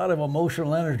 There's a lot of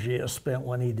emotional energy spent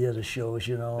when he did the shows,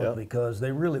 you know, because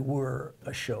they really were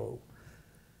a show.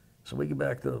 So we get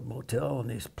back to the motel,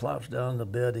 and he plops down on the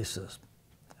bed. He says,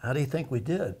 "How do you think we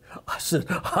did?" I said,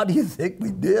 "How do you think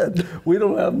we did? We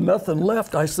don't have nothing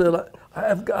left." I said,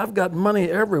 I've got money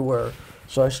everywhere.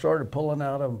 So I started pulling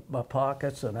out of my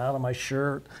pockets and out of my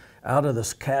shirt, out of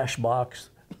this cash box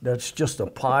that's just a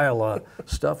pile of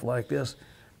stuff like this.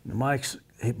 And Mike's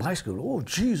going, "Oh,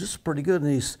 geez, this is pretty good."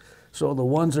 And so the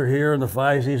ones are here and the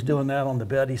fives, he's doing that on the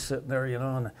bed. He's sitting there, you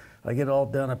know, and I get all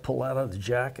done. I pull out of the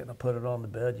jacket and I put it on the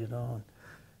bed, you know.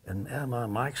 And my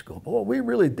Mike's going, "Boy, we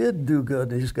really did do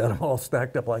good." And he's got them all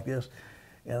stacked up like this.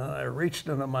 And I reached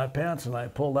into my pants and I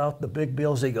pulled out the big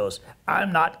bills. He goes,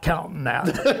 "I'm not counting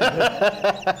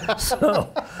that."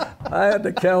 So I had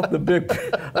to count the big.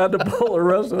 I had to pull the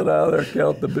rest of it out of there,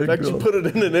 count the big. In fact, you put it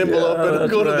in an envelope and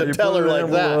go to the teller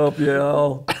like that. Yeah,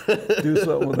 I'll do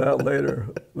something with that later.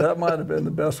 That might have been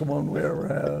the best one we ever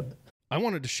had. I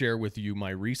wanted to share with you my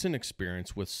recent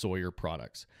experience with Sawyer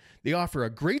products. They offer a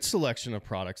great selection of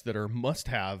products that are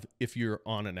must-have if you're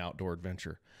on an outdoor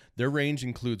adventure. Their range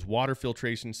includes water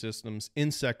filtration systems,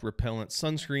 insect repellent,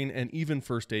 sunscreen, and even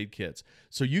first aid kits,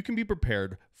 so you can be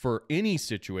prepared for any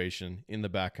situation in the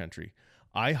backcountry.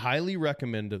 I highly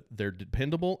recommend their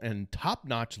dependable and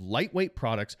top-notch lightweight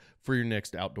products for your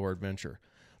next outdoor adventure.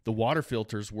 The water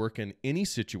filters work in any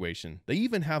situation. They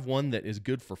even have one that is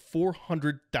good for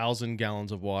 400,000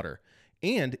 gallons of water.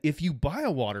 And if you buy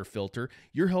a water filter,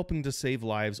 you're helping to save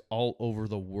lives all over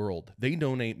the world. They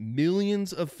donate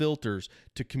millions of filters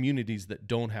to communities that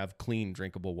don't have clean,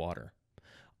 drinkable water.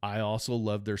 I also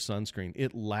love their sunscreen.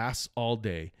 It lasts all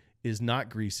day, is not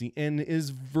greasy, and is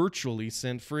virtually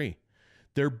scent-free.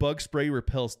 Their bug spray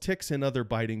repels ticks and other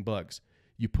biting bugs.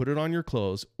 You put it on your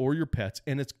clothes or your pets,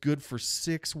 and it's good for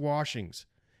 6 washings.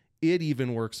 It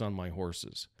even works on my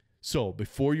horses. So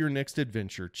before your next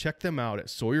adventure, check them out at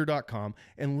Sawyer.com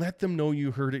and let them know you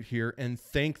heard it here, and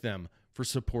thank them for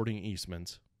supporting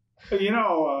Eastmans. You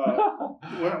know,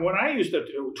 when I used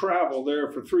to travel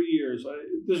there for 3 years,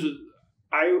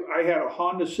 I had a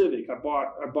Honda Civic. I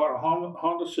bought a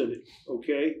Honda Civic.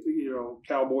 Okay, you know,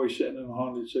 cowboy sitting in a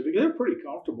Honda Civic. They're pretty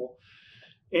comfortable.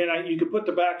 And you could put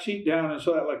the back seat down, and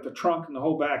so that like the trunk and the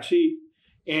whole back seat.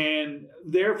 And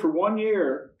there for 1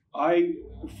 year,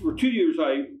 for 2 years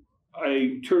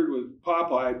I toured with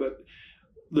Popeye, but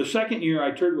the second year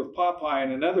I toured with Popeye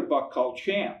and another buck called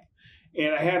Champ.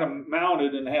 And I had them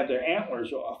mounted and had their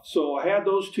antlers off. So I had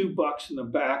those 2 bucks in the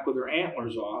back with their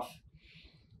antlers off.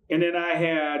 And then I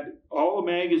had all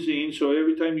the magazines. So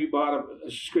every time you bought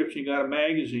a subscription, you got a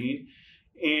magazine.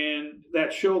 And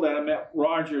that show that I met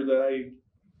Roger that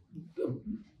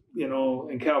you know,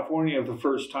 in California for the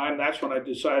first time, that's when I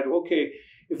decided, okay,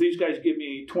 if these guys give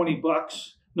me $20,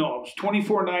 no, it was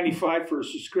 $24.95 for a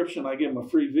subscription, I give them a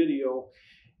free video.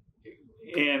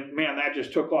 And man, that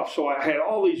just took off. So I had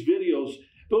all these videos.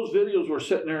 Those videos were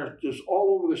sitting there just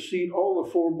all over the seat, all over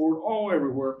the floorboard, all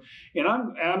everywhere. And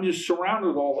I'm just surrounded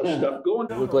with all this stuff going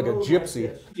down. Look like a gypsy.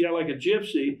 Like yeah, like a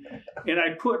gypsy. And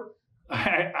I put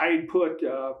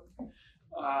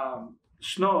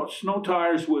snow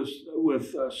tires with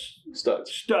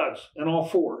studs and all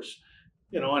 4s,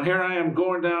 you know. And here I am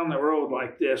going down the road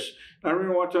like this. I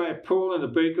remember one time I pulled into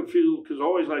Bakerfield because I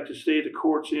always like to stay at the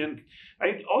Courts Inn.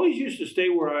 I always used to stay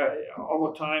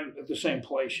all the time at the same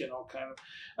place, you know, kind of.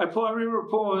 I remember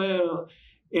pulling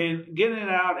in and getting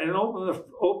out and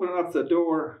opening up the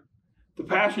door, the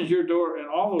passenger door, and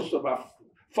almost about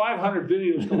 500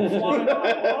 videos come flying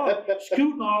off,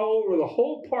 scooting all over the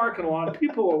whole parking lot.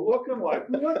 People are looking like,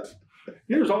 what?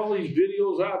 There's all these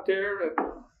videos out there.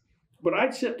 But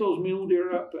I'd set those mule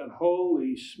deer up, and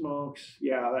holy smokes,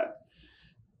 yeah, that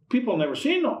people never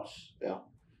seen those. Yeah.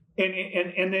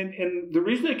 And the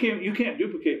reason you can't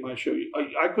duplicate my show.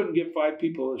 I couldn't get 5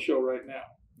 people at the show right now,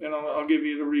 and I'll give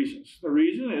you the reasons. The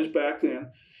reason is back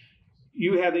then,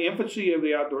 you had the infancy of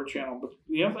the Outdoor Channel, but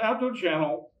the Outdoor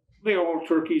Channel, they all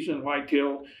turkeys and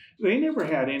whitetail. They never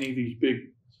had any of these big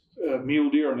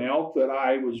mule deer and elk that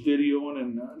I was videoing,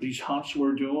 and these hunts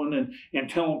we're doing, and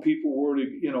telling people where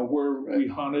we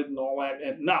hunted and all that,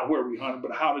 and not where we hunted,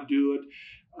 but how to do it.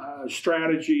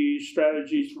 Strategies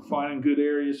for finding good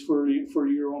areas for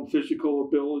your own physical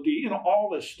ability, you know, all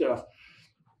this stuff.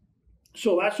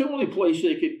 So that's the only place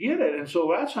they could get it, and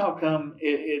so that's how come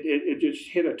it just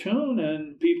hit a tune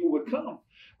and people would come.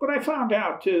 But I found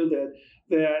out too that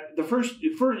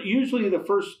usually the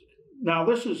first, now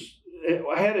this is,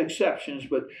 I had exceptions,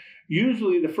 but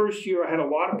usually the first year I had a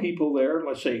lot of people there,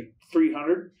 let's say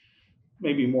 300,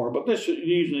 maybe more, but this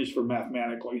usually is for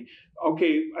mathematically.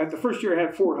 Okay, the first year I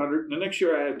had 400, the next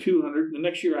year I had 200, the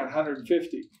next year I had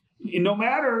 150. No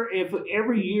matter if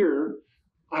every year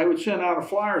I would send out a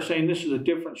flyer saying this is a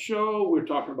different show, we're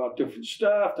talking about different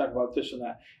stuff, talking about this and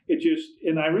that.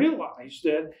 And I realized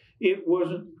that it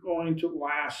wasn't going to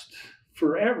last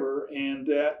forever, and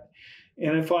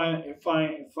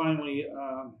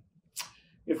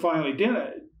it finally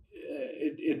didn't.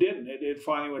 It didn't. It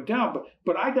finally went down.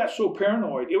 But I got so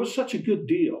paranoid. It was such a good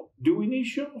deal doing these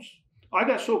shows. I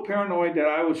got so paranoid that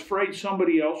I was afraid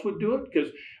somebody else would do it,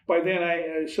 because by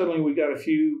then suddenly we got a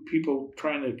few people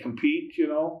trying to compete, you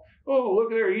know. Oh, look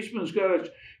there, Eastman's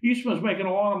Eastman's making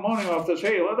a lot of money off this.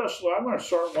 Hey, I'm going to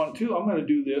start one too. I'm going to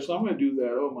do this. I'm going to do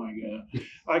that. Oh my God.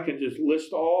 I can just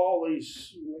list all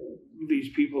these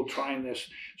people trying this.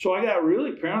 So I got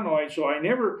really paranoid. So I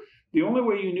never the only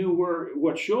way you knew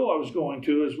what show I was going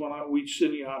to is when we'd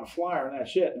send you out a flyer, and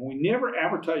that's it. And we never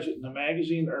advertised it in the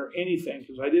magazine or anything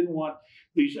because I didn't want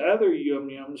these other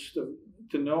yum-yums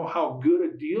to know how good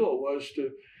a deal it was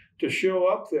to show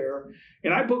up there.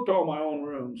 And I booked all my own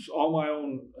rooms, all my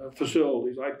own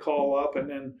facilities. I'd call up, and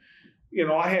then, you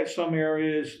know, I had some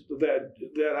areas that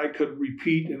I could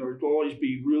repeat, and there would always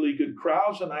be really good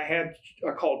crowds. And I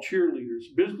called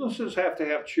cheerleaders. Businesses have to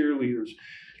have cheerleaders.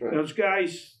 Right. Those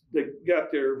guys that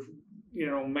got their, you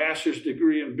know, master's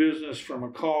degree in business from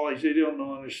a college, they don't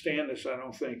understand this, I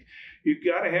don't think. You've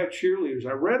got to have cheerleaders.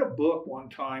 I read a book one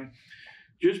time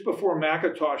just before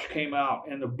Macintosh came out.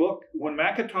 And when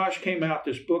Macintosh came out,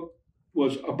 this book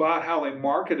was about how they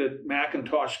marketed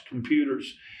Macintosh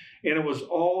computers. And it was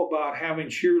all about having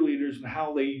cheerleaders and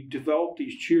how they developed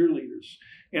these cheerleaders.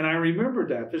 And I remember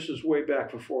that. This is way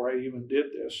back before I even did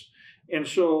this. And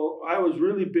so I was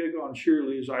really big on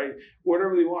cheerleaders.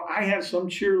 Whatever they want. I had some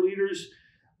cheerleaders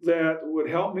that would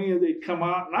help me. They'd come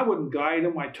out, and I wouldn't guide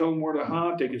them. I'd tell them where to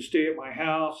hunt. They could stay at my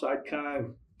house. I'd kind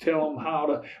of tell them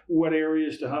what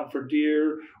areas to hunt for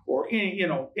deer or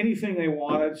anything they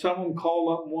wanted. Some of them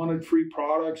called up and wanted free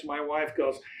products. My wife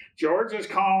goes, "George is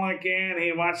calling again.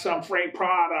 He wants some free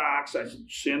products." I said,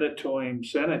 send it to him.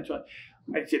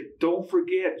 I said, "Don't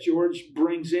forget, George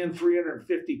brings in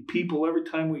 350 people every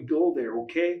time we go there,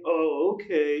 okay?" "Oh,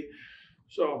 okay."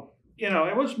 So,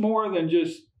 it was more than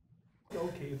just,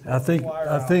 okay. I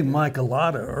think, Mike, a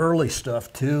lot of early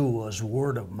stuff, too, was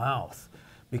word of mouth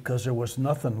because there was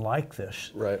nothing like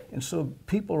this. Right. And so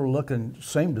people are looking,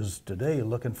 same as today,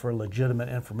 looking for legitimate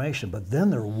information. But then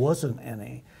there wasn't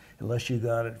any unless you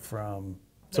got it from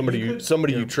somebody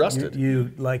you trusted.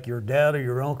 You like your dad or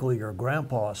your uncle or your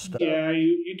grandpa's stuff. Yeah,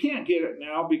 you can't get it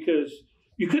now because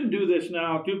you couldn't do this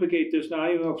now, duplicate this now,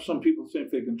 even though some people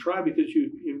think they can try because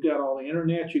you've got all the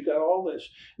internet, you've got all this.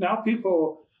 Now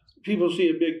people see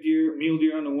a big mule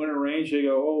deer on the winter range, they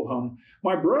go, "Oh,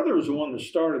 My brother was the one that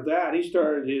started that. He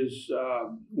started his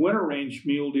winter range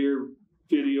mule deer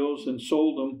videos and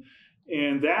sold them.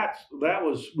 And that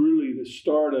was really the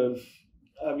start of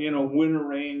winter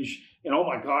range. And oh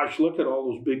my gosh, look at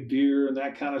all those big deer and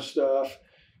that kind of stuff.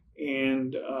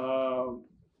 And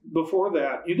before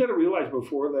that, you got to realize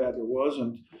before that there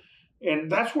wasn't.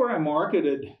 And that's where I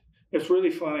marketed. It's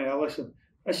really funny.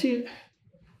 I see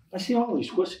all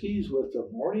these whiskeys with the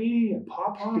Morty and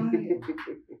Popeye.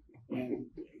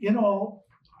 And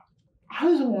I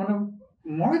was the one who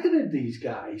marketed these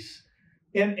guys.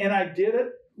 And I did it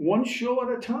one show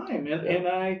at a time. And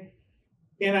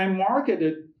I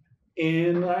marketed.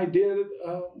 And I did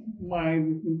my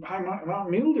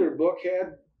Mountain Mule Deer book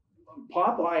had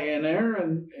Popeye in there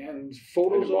and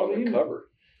photos of him. On the cover.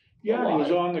 Yeah, he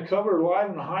was on the cover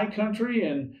live in the high country,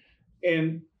 and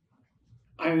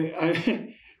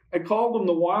I called them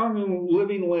the Wyoming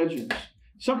Living Legends.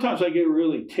 Sometimes I get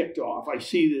really ticked off. I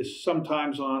see this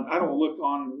sometimes I don't look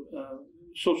on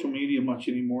social media much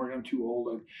anymore. I'm too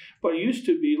old. But it used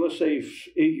to be, let's say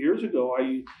 8 years ago,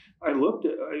 I looked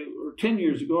at, or 10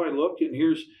 years ago, I looked and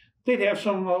they'd have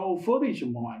some of the old footage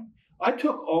of mine. I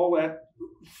took all that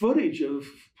footage of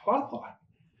Popeye.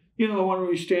 The one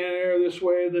where you stand there this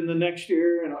way, then the next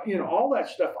year, and all that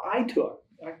stuff I took.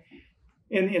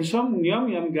 And some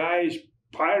yum guys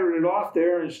pirated off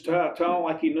there and telling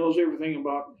like he knows everything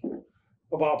about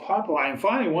Popeye. And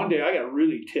finally, one day, I got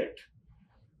really ticked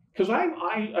because I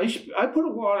put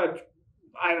a lot of,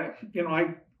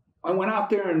 I went out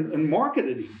there and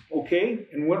marketed him, okay,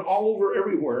 and went all over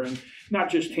everywhere, and not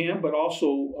just him, but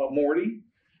also Morty,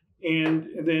 and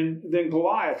then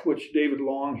Goliath, which David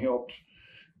Long helped,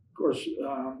 of course,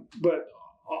 but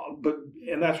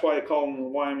and that's why I call them the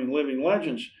Wyoming Living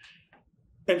Legends.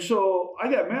 And so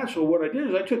I got mad. So what I did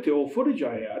is I took the old footage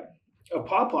I had of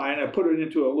Popeye and I put it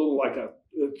into a little like a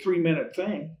 3-minute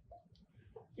thing.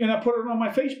 And I put it on my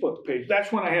Facebook page.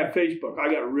 That's when I had Facebook.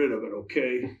 I got rid of it,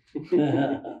 okay?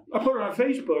 I put it on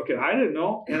Facebook and I didn't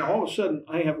know. And all of a sudden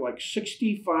I have like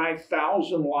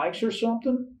 65,000 likes or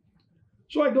something.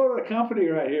 So I go to the company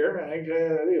right here. I think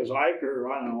it was Ike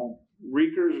or I don't know,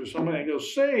 Reekers or something. I go,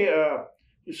 say,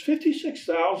 is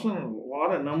 56,000 a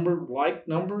lot of like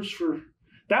numbers for...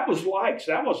 That was likes.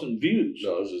 That wasn't views.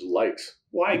 No, it was just likes.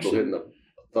 Likes. People hitting the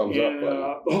thumbs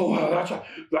up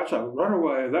button. That's a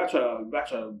runaway. That's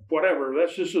a whatever.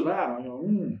 That's this or that. I go,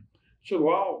 I said,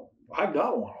 well, I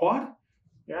got one. What?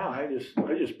 Yeah, I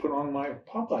just put on my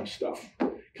Popeye stuff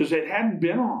because it hadn't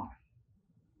been on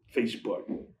Facebook,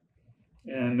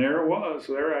 and there it was.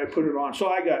 There I put it on. So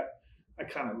I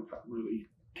kind of got really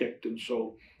ticked, and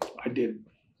so I did.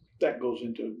 That goes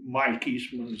into Mike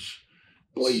Eastman's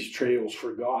blaze trails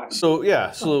forgotten. So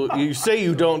yeah, so you say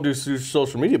you don't do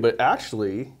social media, but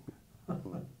actually,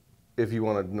 if you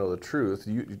want to know the truth,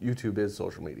 YouTube is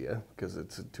social media because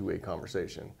it's a two-way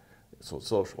conversation. So it's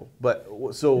social. But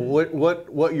so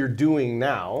what you're doing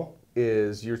now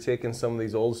is you're taking some of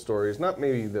these old stories, not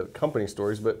maybe the company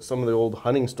stories, but some of the old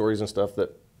hunting stories and stuff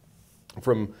that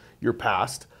from your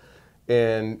past,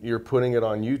 and you're putting it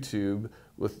on YouTube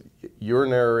with your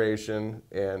narration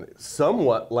and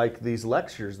somewhat like these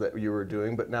lectures that you were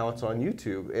doing, but now it's on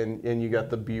YouTube and you got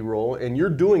the B-roll and you're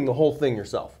doing the whole thing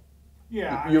yourself.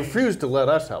 Yeah. You refuse to let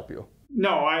us help you.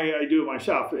 No, I do it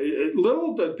myself.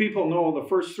 Little do people know the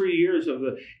first 3 years of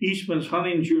the Eastmans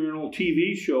Hunting Journal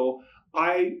TV show,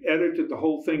 I edited the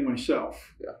whole thing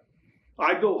myself. Yeah.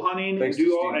 I'd go hunting Thanks and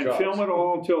to do all Steve and Jobs. film it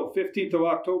all until 15th of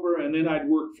October, and then I'd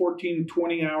work 14,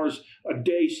 20 hours a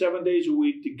day, 7 days a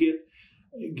week to get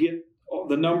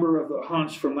the number of the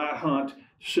hunts from that hunt to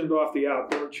send off the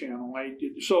Outdoor Channel.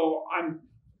 So I'm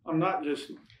not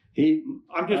just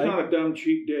not a dumb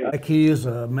cheap Dave. Like he used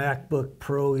a MacBook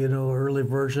Pro, early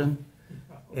version,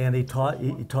 and he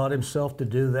taught himself to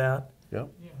do that. Yep.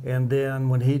 And then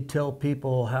when he'd tell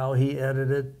people how he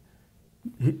edited,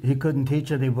 he couldn't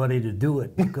teach anybody to do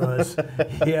it because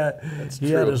he had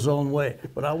his own way.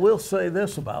 But I will say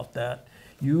this about that: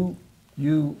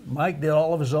 Mike did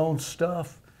all of his own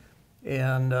stuff,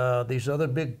 and these other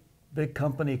big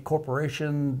company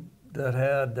corporation that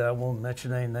had, I won't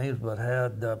mention any names, but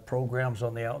had programs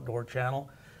on the Outdoor Channel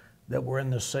that were in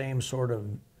the same sort of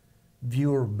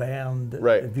viewership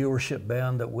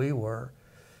band that we were.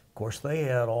 Of course, they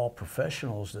had all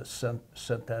professionals that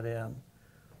sent that in.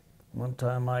 One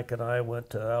time, Mike and I went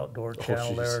to Outdoor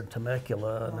Channel there in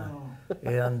Temecula,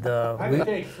 and I had to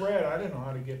take Fred. I didn't know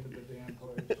how to get to the damn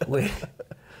place.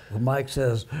 Mike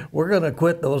says, we're going to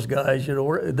quit those guys.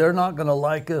 They're not going to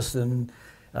like us. And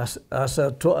I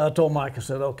told Mike, I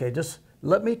said, okay, just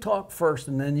let me talk first,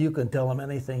 and then you can tell them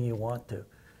anything you want to.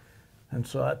 And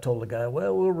so I told the guy,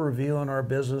 well, we're reviewing our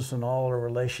business and all our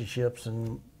relationships,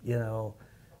 and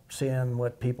seeing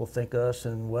what people think of us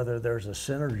and whether there's a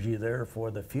synergy there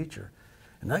for the future.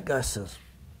 And that guy says,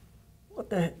 what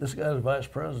the heck? This guy's vice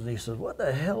president. He says, what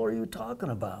the hell are you talking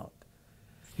about?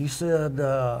 He said,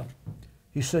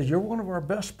 you're one of our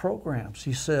best programs.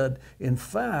 He said, in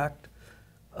fact,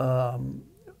 our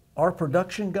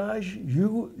production guys,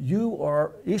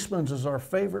 Eastmans is our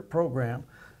favorite program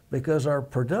because our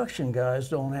production guys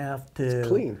don't have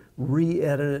to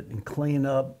re-edit it and clean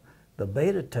up the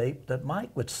beta tape that Mike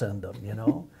would send them,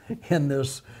 in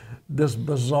this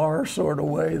bizarre sort of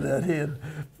way that he had,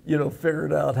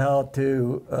 figured out how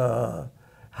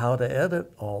to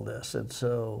edit all this. And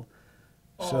so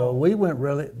we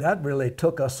went that really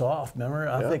took us off. Remember,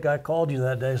 I think I called you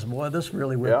that day and said, boy, this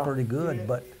really went pretty good.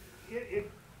 But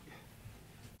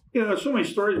there's so many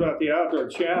stories about the Outdoor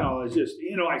Channel. It's just,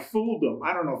 I fooled them.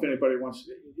 I don't know if anybody wants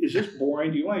to. Is this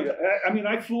boring? Do you want to?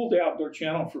 I fooled the Outdoor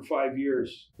Channel for 5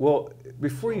 years. Well,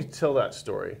 before you tell that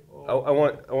story, I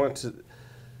want to.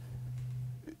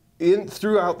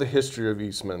 Throughout the history of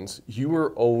Eastmans, you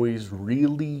were always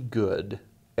really good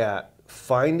at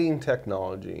finding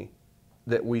technology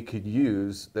that we could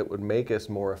use that would make us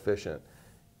more efficient,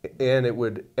 and it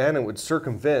would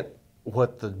circumvent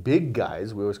what the big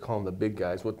guys, we always call them the big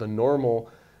guys, what the normal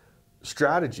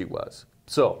strategy was.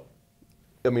 So,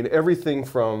 everything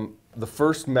from the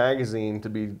first magazine to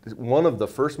be one of the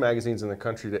first magazines in the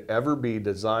country to ever be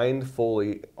designed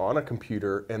fully on a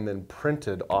computer and then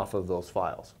printed off of those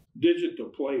files. Digital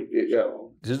plate.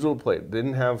 Digital plate.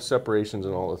 Didn't have separations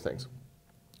and all the things.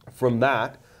 From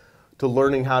that to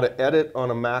learning how to edit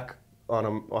on a Mac, on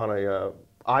a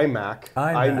iMac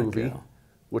iMovie.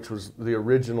 Which was the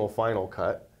original Final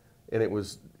Cut, and it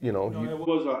was, it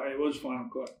was Final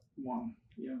Cut 1,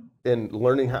 yeah. And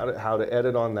learning how to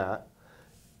edit on that,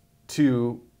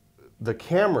 to the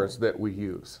cameras that we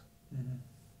use. Mm-hmm.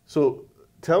 So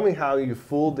tell me how you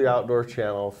fooled the Outdoor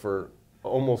Channel for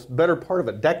almost better part of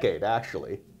a decade.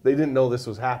 Actually, they didn't know this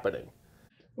was happening.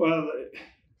 Well,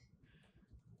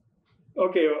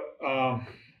 okay, I'm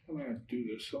going to do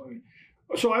this.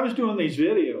 So I was doing these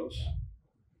videos.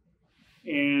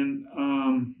 And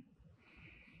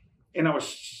I was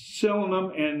selling them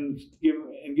and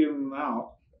giving them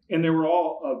out, and they were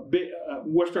all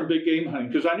Western big game hunting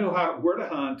because I knew where to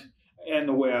hunt in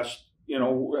the West,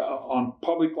 on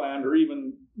public land or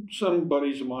even some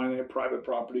buddies of mine that had private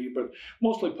property, but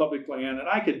mostly public land. And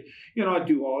I could, I'd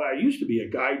do all that. I used to be a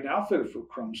guide and outfitter for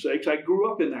crumb's sakes. I grew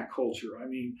up in that culture.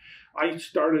 I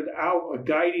started out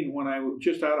guiding when I was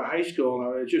just out of high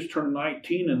school. I just turned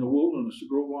 19 in the wilderness, the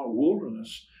Grove Lawn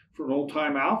Wilderness, for an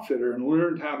old-time outfitter and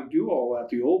learned how to do all that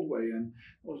the old way. And,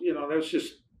 you know, that's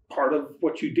just part of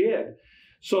what you did.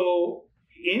 So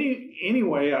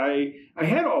anyway, I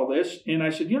had all this, and I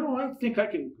said, you know, I think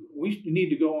we need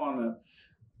to go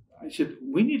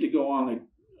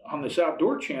on this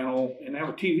outdoor channel and have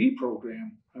a TV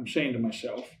program, I'm saying to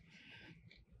myself.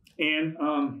 And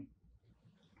I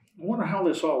wonder how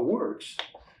this all works.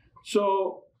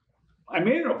 So I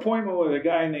made an appointment with a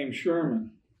guy named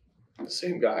Sherman. The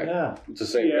same guy. Yeah. It's the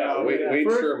same guy. Wade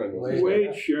Sherman.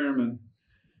 Wade Sherman.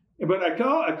 But I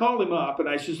called him up and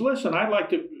I says, listen, I'd like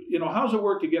to, you know, how's it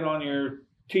work to get on your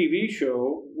TV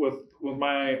show with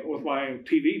my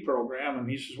TV program? And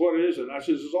he says, what is it? And I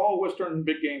says, it's all Western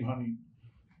big game hunting.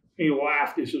 And he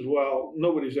laughed. He says, well,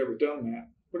 nobody's ever done that.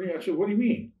 I said, what do you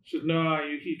mean? He says, no,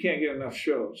 you can't get enough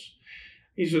shows.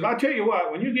 He said, I'll tell you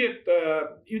what, when you get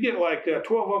like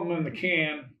 12 of them in the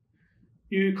can,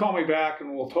 you call me back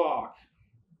and we'll talk.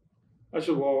 I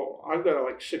said, well, I've got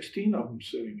like 16 of them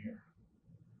sitting here.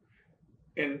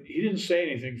 And he didn't say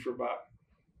anything for about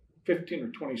 15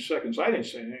 or 20 seconds. I didn't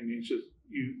say anything. He said,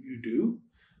 you do?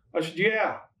 I said,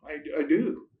 yeah, I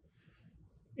do.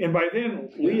 And by then,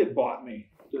 Lee had bought me,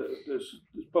 this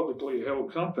publicly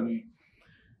held company.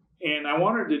 And I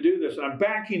wanted to do this. I'm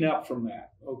backing up from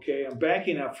that, okay? I'm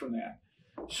backing up from that.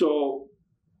 So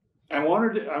I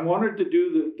wanted to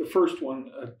do the first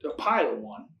one, a pilot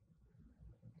one.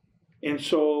 And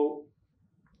so,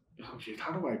 oh geez,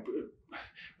 how do I?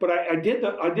 But I did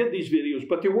these videos,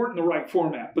 but they weren't in the right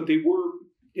format. But they were,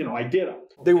 you know, I did them.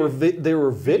 They were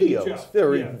videos. VHS. They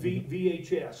were, yeah,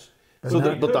 VHS. So,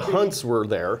 but the hunts were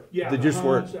there. Yeah, they just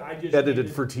weren't edited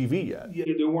needed, for TV yet. Yeah,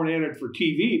 they weren't edited for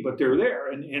TV, but they're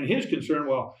there. And his concern,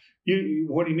 well,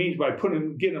 what he means by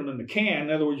getting them in the can,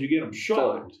 in other words, you get them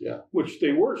shot, yeah, which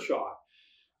they were shot.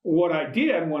 What I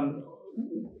did when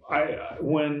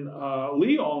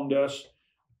Lee owned us,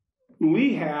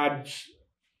 Lee had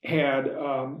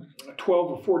 12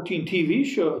 or 14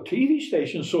 TV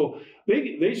stations. So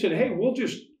they said, hey, you'll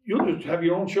just have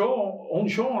your own show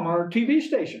on our TV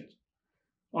stations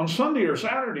on Sunday or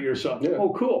Saturday or something. Yeah.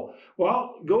 Oh, cool.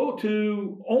 Well, go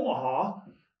to Omaha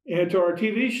and to our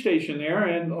TV station there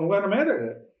and let them edit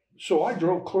it. So I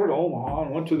drove clear to Omaha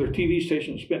and went to their TV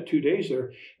station and spent 2 days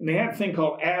there. And they had a thing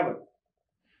called Avid.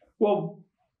 Well,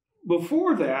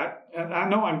 before that, and I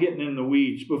know I'm getting in the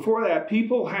weeds, before that,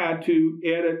 people had to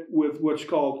edit with what's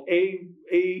called A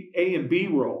and B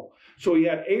roll. So you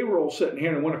had A roll sitting here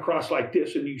and it went across like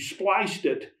this, and you spliced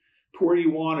it to where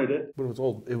you wanted it. But it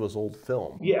was old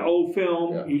film. Yeah, old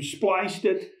film. Yeah. You spliced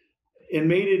it and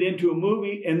made it into a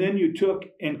movie, and then you took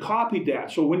and copied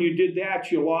that. So when you did that,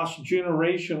 you lost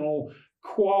generational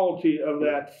quality of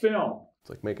that film. It's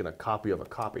like making a copy of a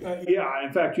copy. Yeah,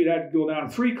 in fact, you'd have to go down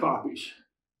 3 copies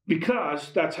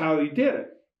because that's how they did it.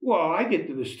 Well, I get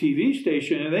to this TV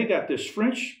station, and they got this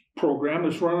French program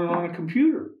that's running on a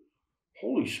computer.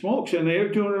 Holy smokes, and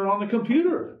they're doing it on the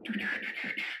computer.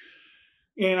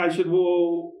 And I said,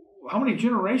 well, how many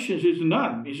generations is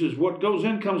none? He says, what goes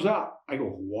in comes out. I go,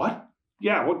 what?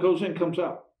 Yeah, what goes in comes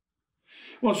out.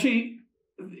 Well, see,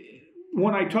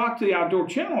 when I talked to the Outdoor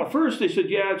Channel at first, they said,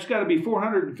 yeah, it's got to be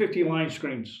 450 line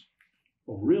screens.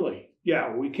 Well, really?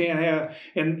 Yeah, we can't have,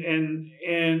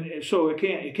 and so it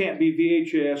can't be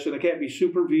VHS, and it can't be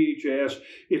Super VHS.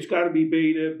 It's got to be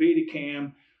Beta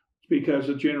Cam, because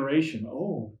of generation.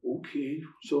 Oh, okay.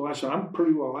 So I said, I'm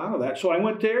pretty well out of that. So I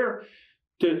went to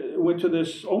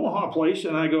this Omaha place,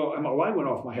 and my light went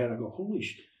off my head. I go, holy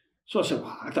shit. So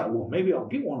I thought, well, maybe I'll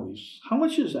get one of these. How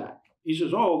much is that? He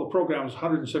says, oh, the program is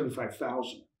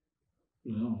 $175,000.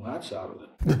 No, that's out of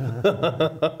it.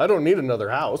 I don't need another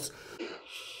house.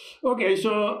 Okay,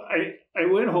 so I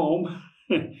went home,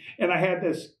 and I had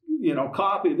this,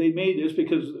 copy. They made this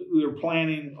because we were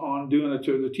planning on doing it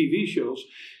to the TV shows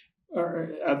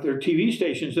at their TV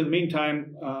stations. In the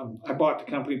meantime, I bought the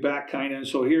company back kind of, and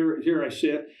so here I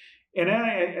sit, and then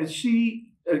I see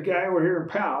a guy over here in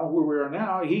Powell, where we are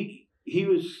now. He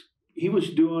was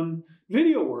doing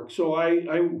video work. So I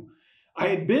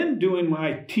had been doing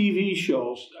my TV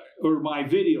shows or my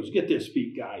videos. Get this,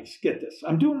 beat guys, get this.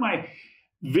 I'm doing my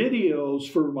videos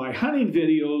for my hunting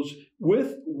videos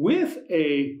with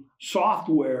a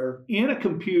software in a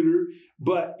computer,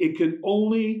 but it could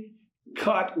only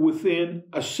cut within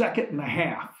a second and a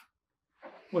half.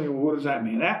 Well, what does that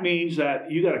mean? That means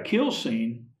that you got a kill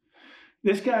scene.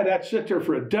 This guy that sit there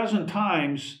for a dozen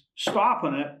times,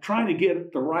 stopping it, trying to get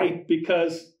it right,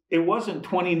 because it wasn't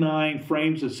 29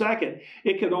 frames a second.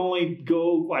 It could only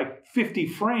go like 50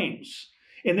 frames.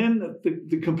 And then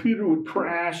the computer would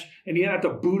crash, and you had to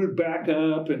boot it back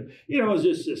up. And, it was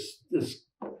just this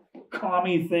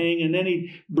commie thing, and then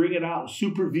he'd bring it out in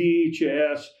Super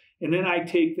VHS, and then I'd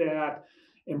take that,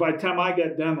 and by the time I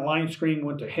got done, the line screen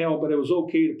went to hell, but it was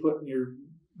okay to put in your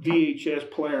VHS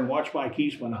player and watch Mike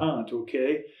Eastman hunt,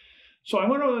 okay? So I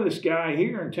went over to this guy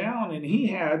here in town, and he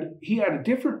had a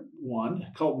different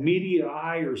one called Media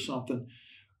Eye or something,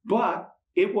 but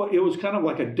it was kind of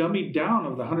like a dummied down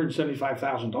of the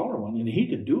 $175,000 one, and he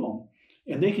could do them,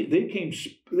 and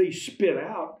they spit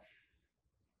out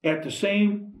at the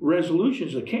same resolution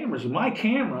as the cameras. And my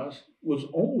cameras was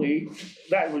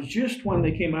just when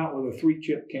they came out with a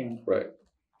 3-chip camera. Right.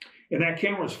 And that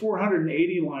camera was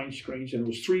 480 line screens, and it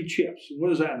was 3 chips. What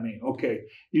does that mean? Okay,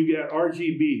 you got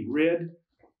RGB, red,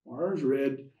 R's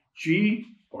red, G,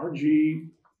 RG.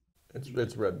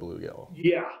 It's red, blue, yellow.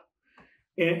 Yeah.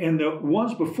 And the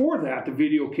ones before that, the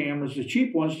video cameras, the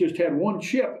cheap ones just had 1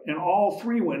 chip, and all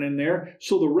 3 went in there,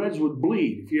 so the reds would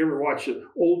bleed. If you ever watch the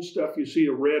old stuff, you see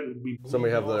a red would be.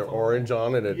 Somebody have their orange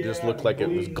on it, it just looked like it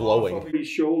was glowing. Off of these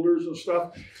shoulders and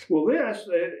stuff. Well,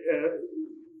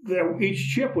 each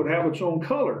chip would have its own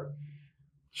color.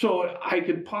 So I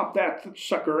could pop that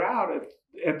sucker out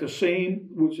at the same,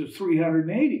 which is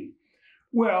 380.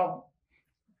 Well,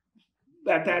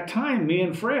 at that time, me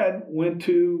and Fred went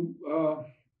to,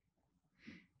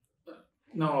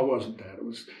 no, it wasn't that. It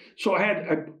was, so I had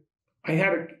a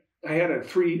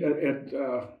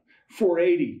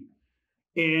 480,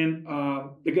 and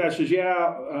the guy says,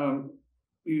 yeah,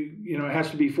 you know, it has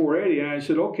to be 480. And I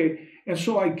said, okay. And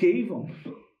so I gave him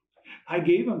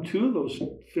 2 of those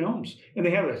films, and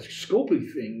they have a scopy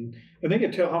thing, and they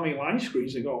can tell how many line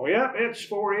screens. They go, yeah, it's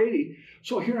 480.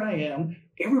 So here I am.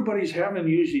 Everybody's having to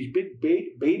use these big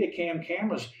Betacam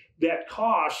cameras that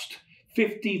cost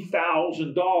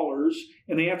 $50,000,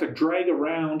 and they have to drag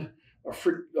around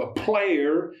a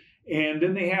player, and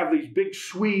then they have these big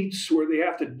suites where they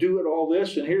have to do it all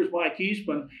this, and here's Mike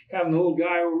Eastman having the little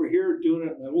guy over here doing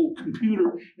it in a little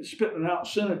computer and spitting it out and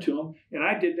sending it to him. And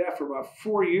I did that for about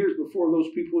 4 years before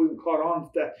those people even caught on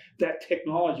that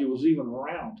technology was even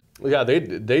around. Yeah,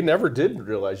 they never did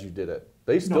realize you did it.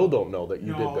 They still don't know that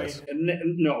you did this.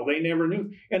 No, they never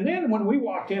knew. And then when we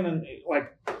walked in, and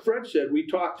like Fred said, we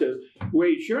talked to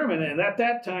Wade Sherman, and at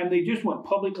that time they just went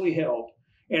publicly held.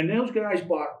 And those guys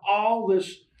bought all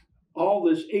this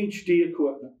HD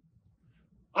equipment.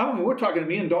 I mean, we're talking $1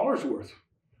 million worth.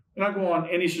 And I go on,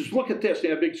 and he says, look at this. They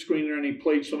had a big screen there, and he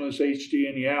played some of this HD,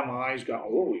 and yeah, my eyes got,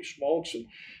 holy smokes.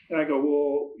 And I go,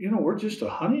 well, you know, we're just a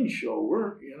hunting show.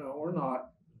 We're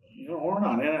not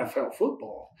NFL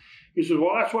football. He says,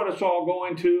 well, that's what it's all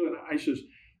going to. And I says,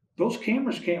 those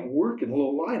cameras can't work in low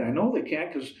light. I know they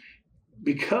can't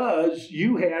because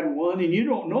you had one, and you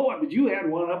don't know it, but you had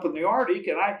one up in the Arctic,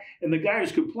 and the guy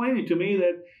was complaining to me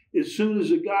that as soon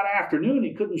as it got afternoon,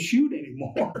 he couldn't shoot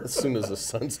anymore. As soon as the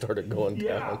sun started going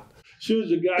down. As soon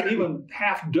as it got even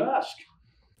half dusk.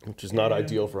 Which is not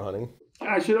ideal for hunting.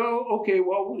 I said, oh, okay,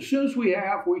 well, as soon as we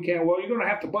can. Well, you're going to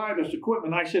have to buy this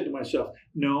equipment. I said to myself,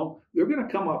 no, they're going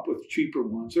to come up with cheaper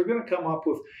ones. They're going to come up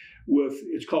with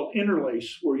it's called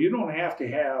interlace, where you don't have to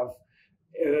have,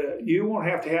 you won't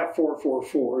have to have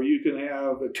 444. You can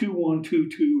have a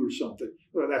 2122 or something.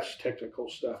 Well, that's technical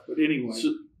stuff. But anyway.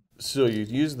 So you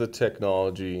use the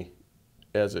technology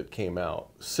as it came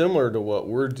out. Similar to what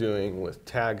we're doing with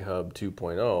TagHub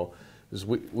 2.0, is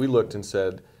we looked and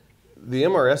said, the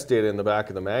MRS data in the back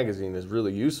of the magazine is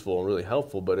really useful and really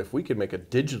helpful, but if we could make a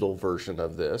digital version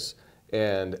of this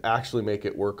and actually make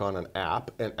it work on an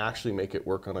app and actually make it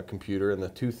work on a computer, and the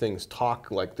two things talk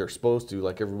like they're supposed to,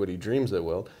 like everybody dreams they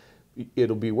will,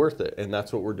 it'll be worth it. And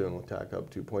that's what we're doing with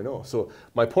TagHub 2.0. So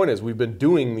my point is, we've been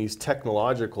doing these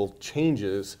technological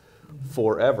changes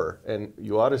forever, and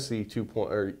you ought to see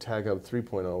TagHub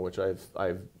 3.0, which I've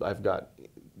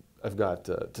got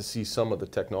to see some of the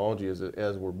technology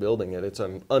as we're building it. It's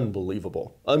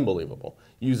unbelievable,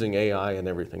 using AI and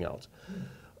everything else.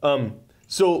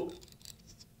 So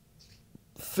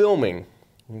filming,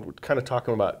 we're kind of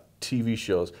talking about TV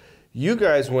shows. You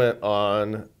guys went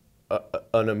on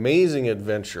an amazing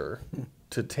adventure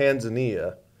to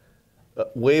Tanzania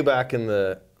way back in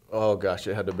the, oh gosh,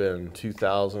 it had to have been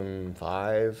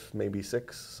 2005, maybe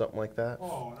 6, something like that.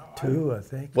 Oh, no, 2, I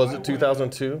think. Was it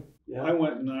 2002? Yeah, I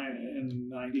went in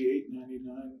 98,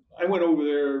 99. I went over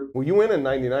there. Well, you went in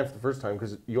 99 for the first time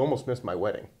because you almost missed my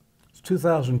wedding. It's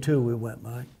 2002 we went,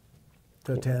 Mike,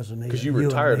 to Tanzania. Because you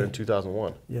retired in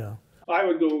 2001. Yeah. I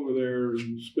would go over there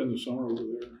and spend the summer over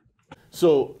there.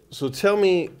 So tell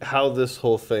me how this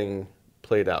whole thing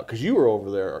played out. Because you were over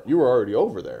there, you were already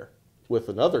over there with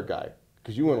another guy.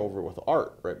 Because you went over with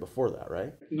Art right before that,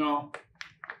 right? No.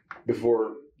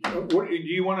 Before What do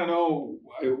you want to know?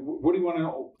 What do you want to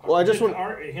know? Well, I just want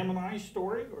him and I's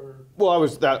story, or well,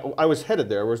 I was headed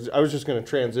there. I was just going to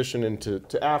transition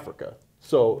into Africa.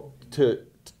 So to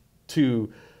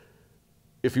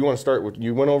if you want to start with,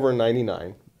 you went over in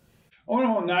 '99. I went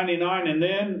home in '99, and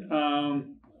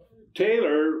then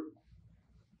Taylor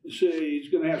said he's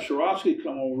going to have Swarovski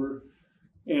come over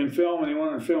and film, and he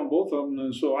wanted to film both of them.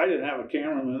 And so I didn't have a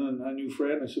cameraman, and I knew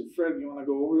Fred, and I said, Fred, you want to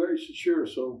go over there? He said, sure.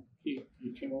 So he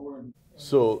came over and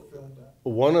So filmed that.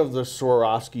 one of the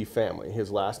Swarovski family, his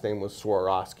last name was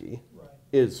Swarovski,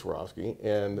 is Swarovski,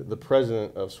 and the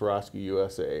president of Swarovski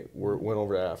USA went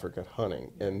over to Africa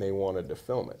hunting, and they wanted to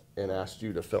film it and asked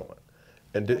you to film it.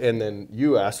 And then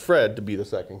you asked Fred to be the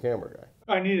second camera guy.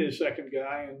 I needed a second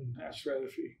guy and asked Fred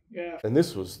if he, And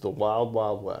this was the wild,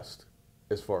 wild west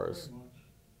as far as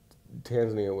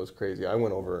Tanzania was crazy. I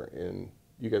went over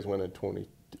you guys went in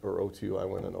 02, I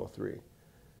went in 03.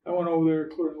 I went over there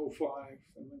clear in 05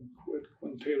 and then quit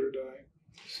when Taylor died.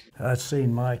 I'd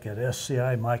seen Mike at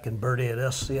SCI, Mike and Bertie at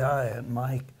SCI, and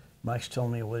Mike's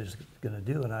telling me what he's going to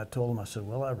do, and I told him, I said,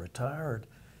 well, I retired,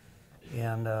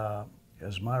 and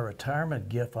as my retirement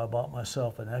gift, I bought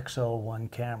myself an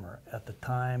XL1 camera. At the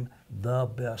time, the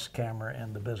best camera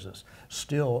in the business.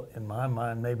 Still, in my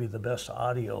mind, maybe the best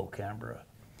audio camera.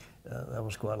 That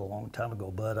was quite a long time ago,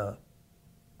 but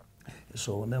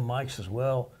so and then Mike says,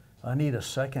 well, I need a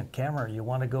second camera. You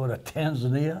want to go to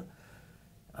Tanzania?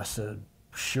 I said,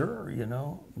 sure, you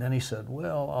know. And then he said,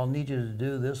 well, I'll need you to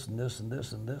do this and this and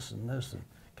this and this and this. And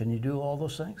can you do all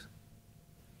those things?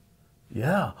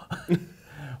 Yeah.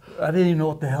 I didn't even know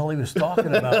what the hell he was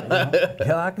talking about. You know?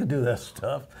 Yeah, I could do that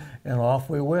stuff. And off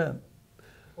we went.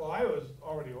 Well, I was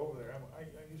already over there. I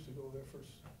used to go there first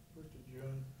of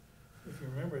June. If you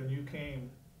remember, and you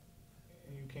came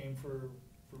for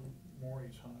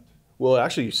Maury's hunt. Well,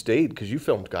 actually, you stayed because you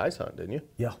filmed Guy's hunt, didn't you?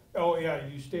 Yeah. Oh yeah,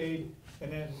 you stayed,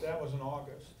 and then that was in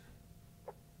August.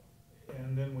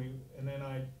 And then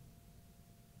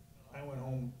I went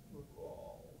home.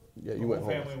 Yeah, you the went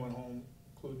whole home. family went home,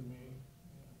 including me.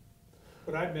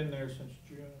 But I've been there since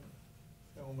June,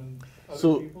 filming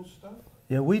other people's stuff.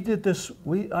 Yeah, we did this.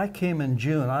 I came in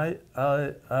June. I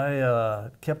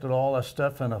kept all that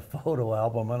stuff in a photo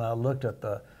album, and I looked at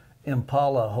the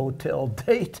Impala hotel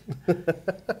date,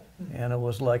 and it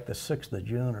was like the 6th of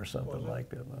June or something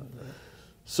like that.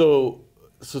 So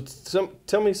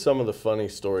tell me some of the funny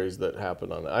stories that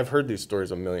happened on it. I've heard these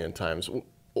stories a million times.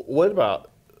 What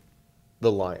about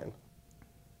the lion?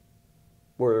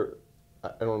 Where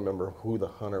I don't remember who the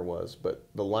hunter was, but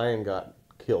the lion got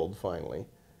killed finally,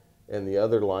 and the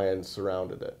other lions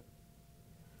surrounded it.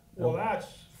 Well, that's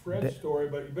Fred's story,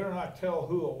 but you better not tell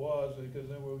who it was because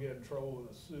then we'll get in trouble with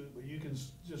a suit. But you can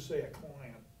just say a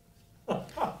client.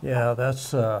 Yeah, that's.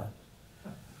 That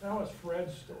was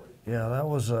Fred's story. Yeah, that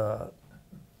was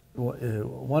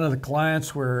one of the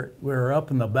clients. We were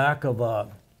up in the back of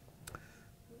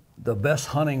the best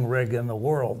hunting rig in the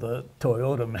world, the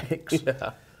Toyota makes.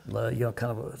 Yeah. You know,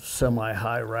 kind of a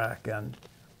semi-high rack,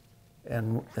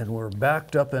 and we're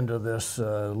backed up into this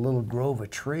little grove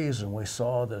of trees, and we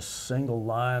saw this single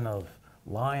line of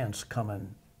lions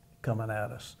coming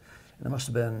at us. And there must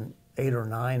have been 8 or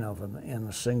 9 of them in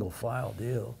a single file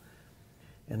deal.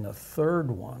 And the third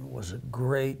one was a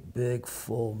great big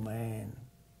full mane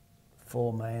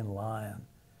lion,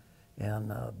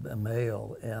 and a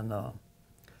male. And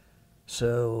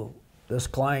so this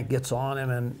client gets on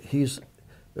him, and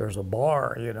there's a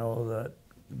bar, you know, that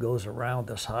goes around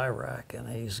this high rack, and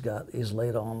he's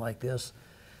laid on like this,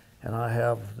 and I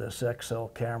have this XL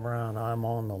camera, and I'm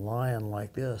on the lion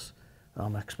like this.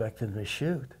 I'm expecting to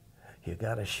shoot. You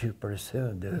got to shoot pretty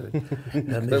soon, dude.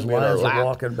 And these lions are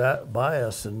walking by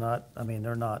us, and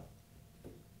they're not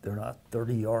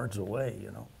 30 yards away,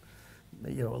 you know,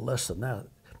 less than that.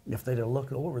 If they'd have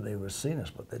looked over, they would have seen us,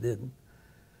 but they didn't.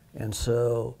 And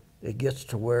so it gets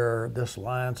to where this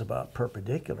lion's about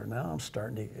perpendicular. Now I'm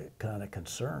starting to get kind of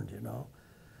concerned, you know,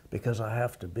 because I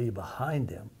have to be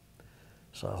behind him.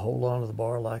 So I hold on to the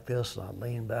bar like this, and I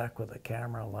lean back with the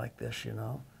camera like this, you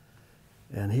know,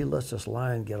 and he lets this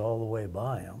lion get all the way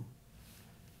by him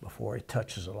before he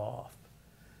touches it off.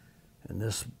 And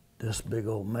this big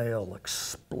old male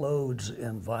explodes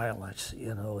in violence,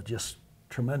 you know, just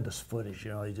tremendous footage,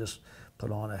 you know, he just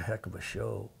put on a heck of a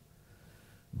show.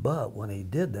 But when he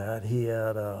did that, he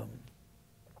had a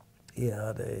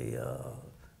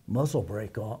muzzle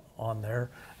brake on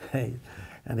there,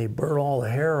 and he burned all the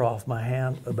hair off my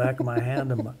hand, the back of my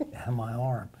hand and my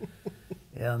arm.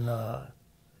 And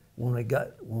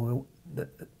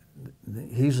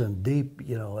he's in deep,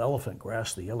 you know, elephant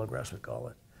grass, the yellow grass we call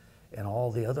it, and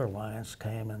all the other lions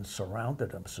came and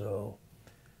surrounded him. So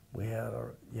we had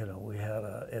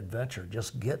a adventure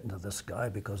just getting to this guy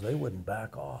because they wouldn't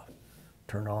back off.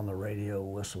 Turned on the radio,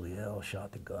 whistle, yell,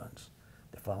 shot the guns.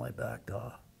 They finally backed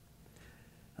off.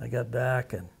 I got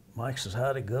back and Mike says,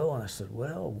 "How'd it go?" And I said,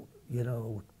 "Well,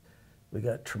 we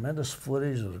got tremendous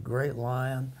footage. It was a great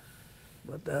lion,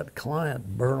 but that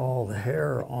client burned all the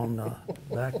hair on the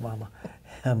back of my mouth."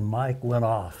 And Mike went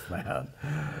off, man,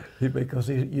 because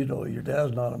your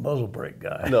dad's not a muzzle brake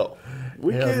guy. No,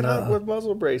 we can't hunt with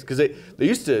muzzle brakes because they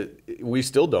used to. We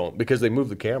still don't because they move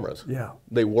the cameras. Yeah,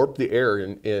 they warp the air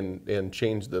and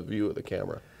change the view of the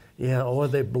camera. Yeah, or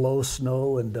they blow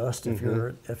snow and dust if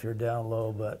you're down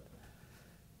low. But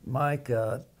Mike,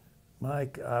 I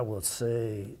will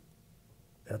say,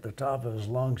 at the top of his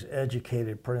lungs,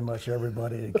 educated pretty much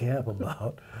everybody in camp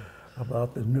about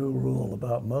the new rule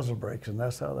about muzzle brakes, and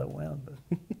that's how that went.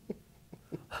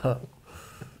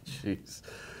 Jeez.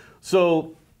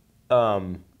 So,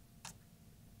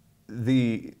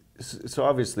 so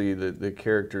obviously the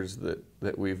characters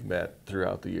that we've met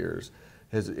throughout the years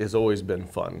has always been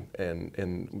fun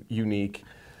and unique.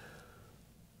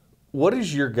 What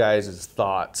is your guys'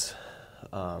 thoughts?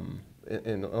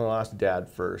 And I'll ask Dad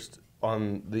first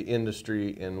on the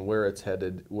industry and where it's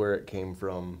headed, where it came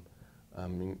from.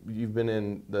 You've been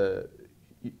in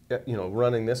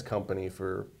running this company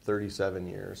for 37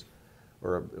 years,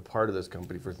 or a part of this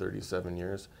company for 37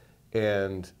 years,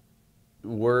 and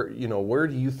where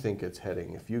do you think it's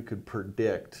heading? If you could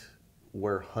predict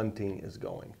where hunting is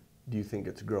going, do you think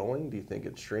it's growing? Do you think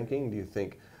it's shrinking? Do you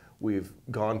think we've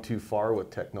gone too far with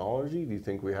technology? Do you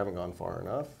think we haven't gone far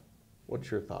enough? What's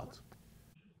your thoughts?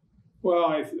 Well,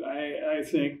 I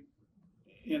think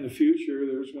in the future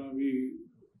there's going to be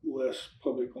less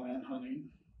public land hunting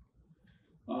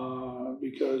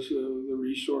because of the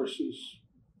resources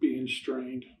being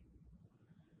strained.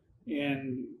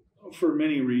 And for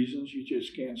many reasons, you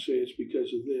just can't say it's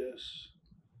because of this.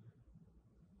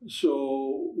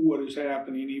 So what is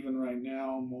happening even right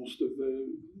now, most of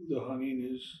the hunting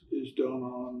is done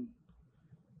on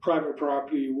private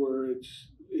property where it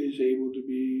is able to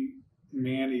be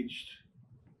managed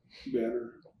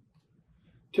better.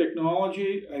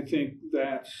 Technology, I think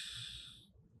that's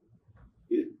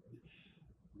it.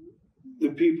 The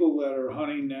people that are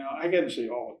hunting now, I gotta say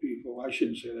all the people, I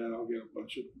shouldn't say that, I'll get a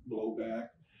bunch of blowback.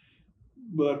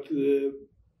 But the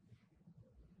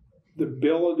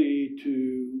ability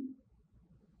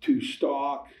to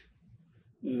stock,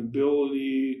 an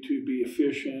ability to be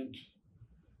efficient,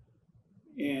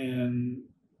 and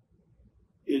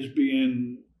is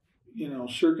being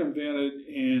circumvented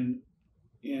and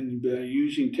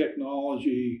using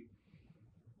technology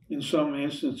in some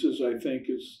instances, I think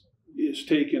is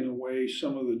taken away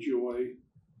some of the joy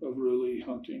of really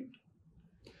hunting.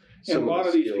 And a lot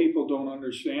of these people don't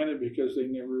understand it because they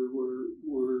never were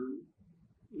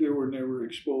never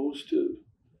exposed to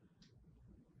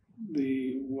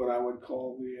what I would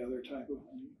call the other type of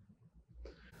hunting.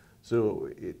 So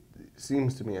it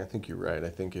seems to me, I think you're right. I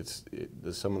think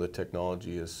some of the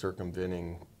technology is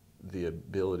circumventing the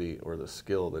ability or the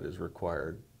skill that is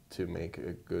required to make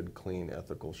a good, clean,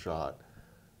 ethical shot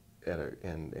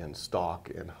and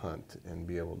stalk and hunt and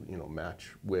be able to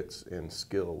match wits and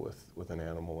skill with an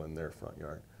animal in their front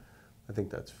yard. I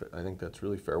think that's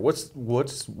really fair. What's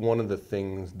one of the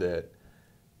things that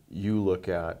you look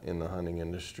at in the hunting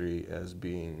industry as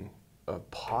being a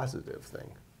positive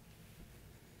thing?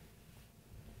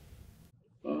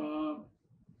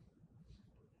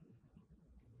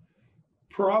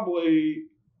 Probably,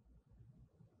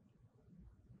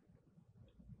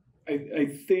 I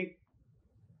think,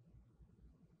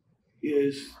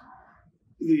 is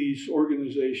these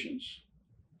organizations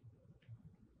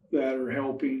that are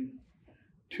helping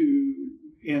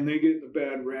and they get the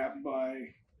bad rap by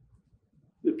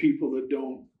the people that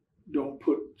don't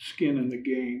put skin in the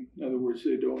game. In other words,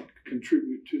 they don't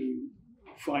contribute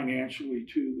financially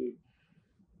to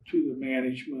the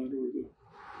management or the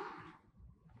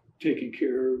taking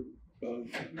care of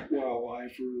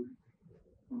wildlife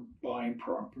or buying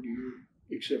property,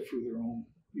 except for their own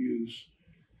use.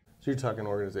 So you're talking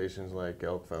organizations like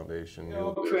Elk Foundation.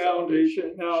 Elk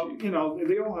Foundation. Now,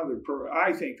 they all have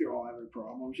I think they all have their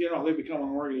problems. They become an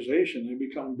organization. They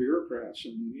become bureaucrats,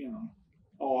 and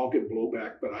I'll get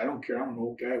blowback, but I don't care. I'm an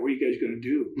old guy. What are you guys going to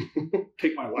do?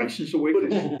 Take my license away from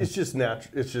me? It's just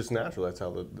natural. It's just natural.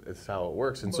 That's how it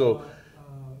works. And so,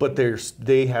 but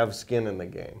they have skin in the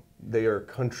game. They are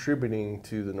contributing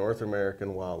to the North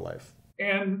American wildlife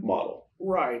model.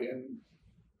 Right, and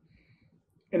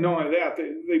not only that,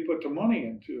 they put the money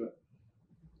into it.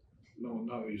 None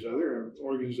of these other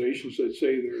organizations that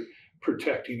say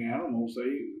protecting animals,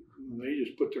 they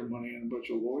just put their money in a bunch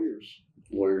of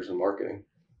Lawyers and marketing.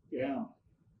 Yeah,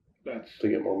 that's to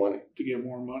get more money. To get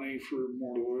more money for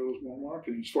more lawyers, more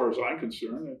marketing. As far as I'm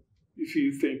concerned, if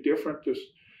you think different, just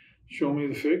show me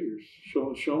the figures.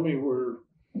 Show me where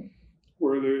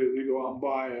they go out and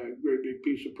buy a great big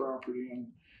piece of property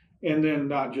and then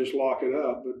not just lock it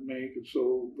up, but make it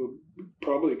so the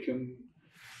public can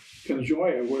enjoy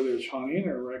it, whether it's hunting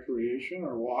or recreation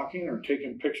or walking or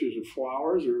taking pictures of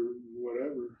flowers or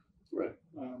whatever. Right.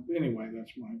 Anyway,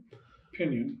 that's my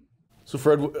opinion. So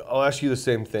Fred, I'll ask you the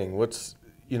same thing. What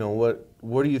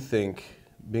do you think,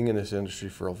 being in this industry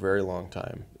for a very long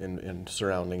time and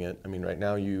surrounding it? I mean, right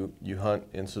now you hunt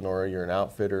in Sonora, you're an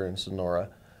outfitter in Sonora,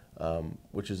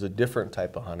 which is a different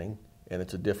type of hunting, and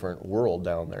it's a different world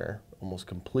down there, almost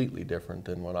completely different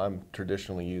than what I'm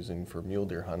traditionally using for mule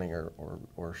deer hunting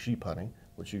or sheep hunting,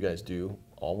 which you guys do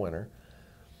all winter.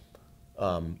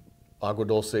 Agua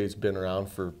Dulce's been around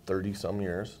for 30 some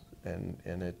years, and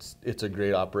it's a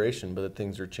great operation, but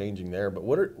things are changing there. But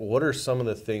what are some of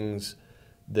the things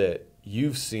that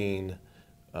you've seen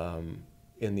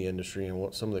in the industry, and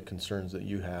what some of the concerns that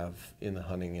you have in the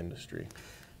hunting industry?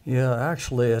 Yeah,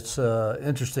 actually, it's an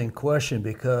interesting question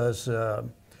because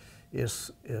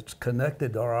it's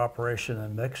connected to our operation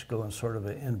in Mexico in sort of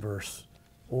an inverse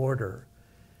order.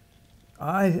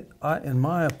 I in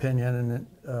my opinion,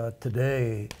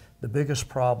 today, the biggest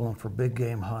problem for big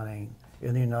game hunting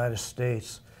in the United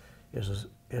States is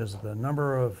the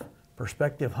number of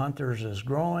prospective hunters is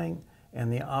growing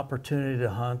and the opportunity to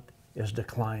hunt is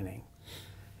declining.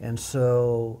 And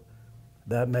so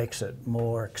that makes it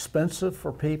more expensive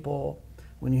for people.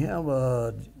 When you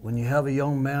have a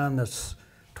young man that's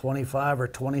 25 or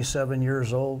 27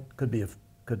 years old, could be a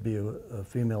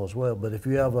female as well, but if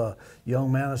you have a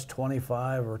young man that's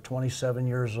 25 or 27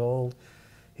 years old,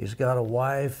 he's got a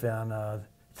wife and a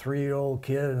 3-year-old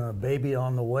kid and a baby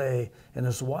on the way, and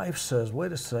his wife says,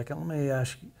 wait a second,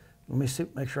 let me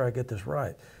make sure I get this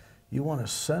right. You want to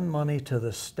send money to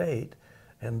the state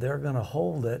and they're going to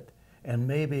hold it, and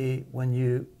maybe when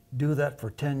you do that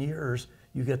for 10 years,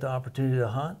 you get the opportunity to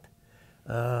hunt?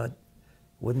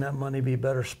 Wouldn't that money be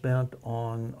better spent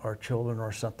on our children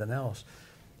or something else?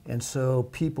 And so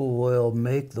people will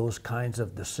make those kinds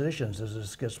of decisions as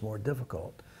this gets more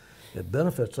difficult. It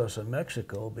benefits us in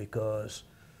Mexico because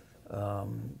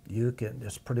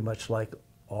it's pretty much like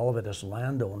all of it is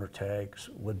landowner tags,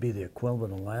 would be the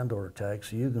equivalent of landowner tags.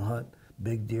 So you can hunt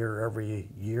big deer every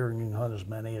year and you can hunt as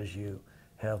many as you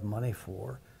have money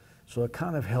for. So it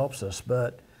kind of helps us,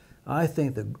 but I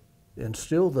think the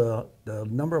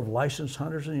number of licensed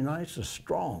hunters in the United States is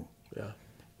strong. Yeah.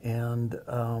 And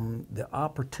the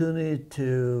opportunity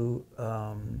to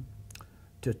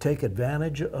take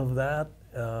advantage of that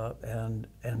and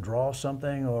draw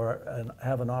something and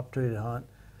have an opportunity to hunt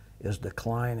is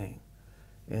declining.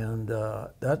 And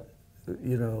that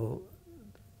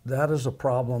is a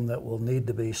problem that will need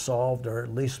to be solved or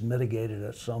at least mitigated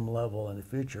at some level in the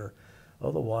future.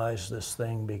 Otherwise, this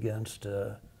thing begins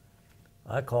to,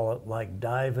 I call it like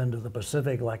dive into the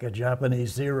Pacific like a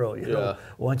Japanese zero. You know,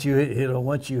 once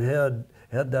you head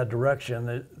that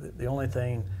direction, the only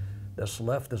thing that's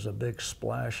left is a big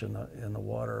splash in the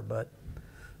water. But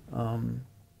I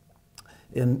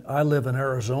live in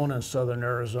Arizona, in southern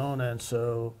Arizona, and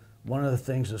so one of the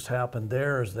things that's happened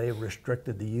there is they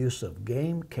restricted the use of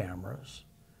game cameras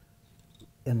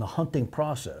in the hunting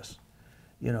process.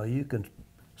 You know, you can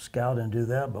scout and do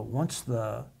that, but once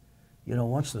the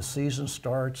season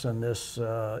starts and this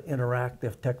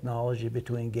interactive technology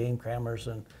between game cameras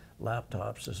and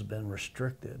laptops has been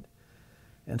restricted.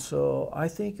 And so I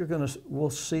think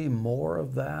we'll see more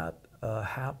of that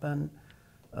happen.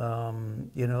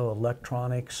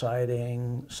 Electronic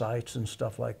sighting sites and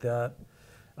stuff like that.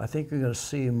 I think you're going to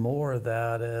see more of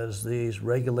that as these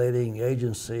regulating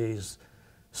agencies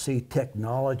see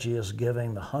technology as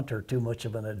giving the hunter too much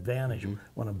of an advantage.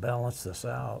 Want to balance this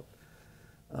out.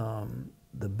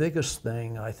 The biggest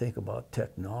thing I think about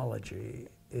technology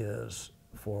is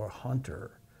for a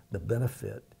hunter, the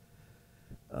benefit.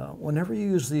 Whenever you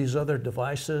use these other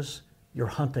devices, you're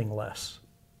hunting less.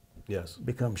 Yes. It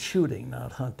becomes shooting,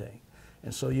 not hunting.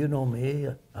 And so you know me,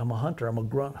 I'm a hunter, I'm a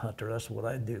grunt hunter, that's what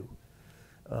I do.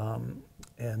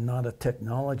 And not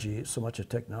so much a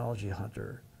technology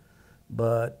hunter.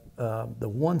 But the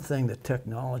one thing that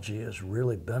technology is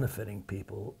really benefiting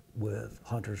people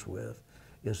hunters with,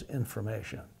 is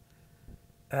information.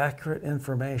 Accurate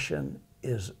information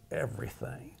is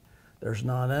everything. There's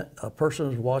not a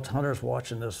person hunter's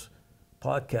watching this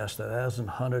podcast that hasn't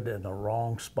hunted in the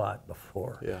wrong spot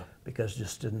before, because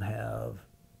just didn't have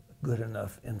good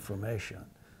enough information.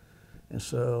 And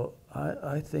so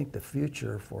I think the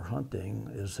future for hunting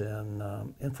is in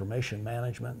information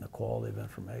management and the quality of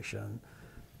information.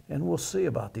 And we'll see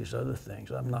about these other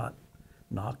things. I'm not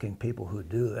knocking people who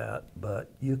do that, but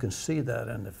you can see that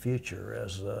in the future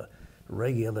as the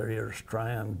regulators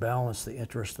try and balance the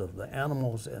interest of the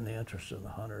animals and the interest of the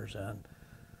hunters.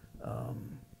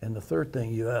 And the third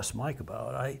thing you asked Mike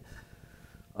about,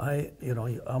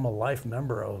 I'm a life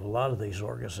member of a lot of these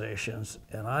organizations,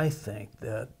 and I think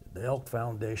that the Elk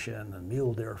Foundation, the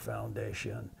Mule Deer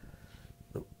Foundation,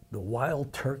 the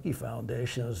Wild Turkey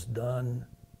Foundation has done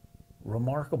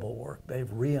remarkable work. They've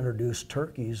reintroduced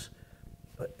turkeys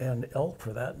and elk,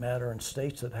 for that matter, in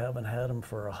states that haven't had them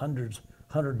for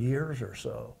 100 years or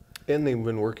so. And they've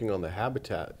been working on the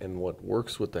habitat, and what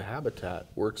works with the habitat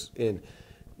works in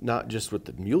not just with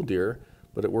the mule deer,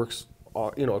 but it works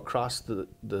across the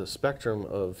spectrum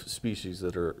of species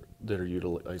that are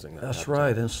utilizing that. That's habitat.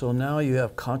 right. And so now you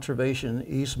have conservation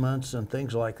easements and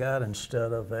things like that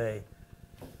instead of a,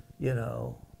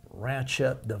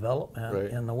 ranchette development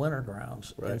Right. in the winter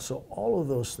grounds. Right. And so all of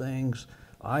those things,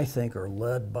 I think, are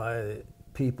led by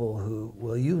people who,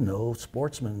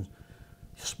 sportsmen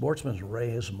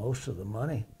raise most of the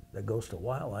money that goes to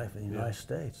wildlife in the United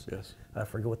States. Yes. I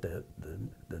forget what the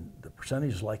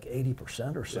percentage is, like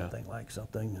 80% or something,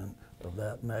 of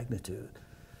that magnitude.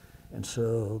 And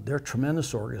so they're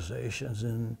tremendous organizations,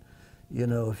 and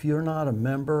if you're not a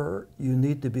member, you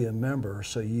need to be a member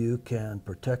so you can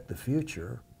protect the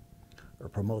future or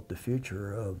promote the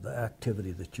future of the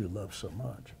activity that you love so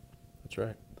much. That's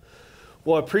right.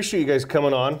 Well, I appreciate you guys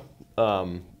coming on.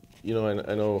 I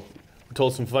know we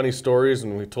told some funny stories,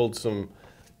 and we told some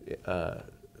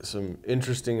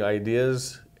interesting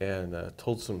ideas, and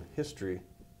told some history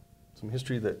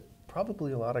that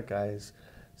probably a lot of guys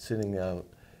sitting out,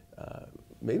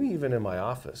 maybe even in my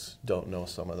office, don't know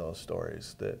some of those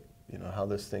stories, that how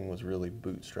this thing was really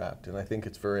bootstrapped. And I think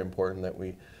it's very important that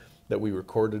we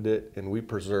recorded it and we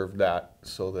preserved that,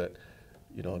 so that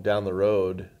down the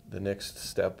road, the next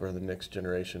step or the next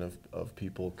generation of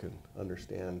people can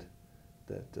understand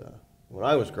that when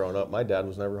I was growing up, my dad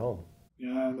was never home.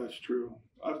 Yeah, that's true.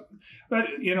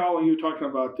 But you're talking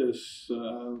about this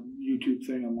YouTube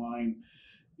thing of mine.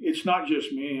 It's not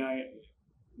just me.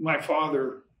 My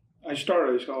father, it's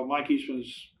called Mike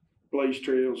Eastman's Blaze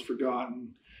Trails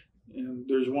Forgotten. And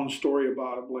there's one story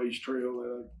about a blaze trail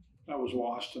that I was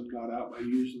lost and got out by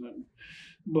using it.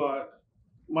 But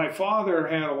my father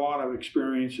had a lot of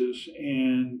experiences,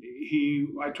 and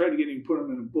I tried to get him to put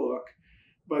them in a book.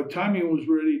 By the time he was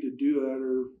ready to do it,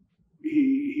 or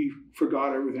he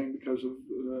forgot everything because of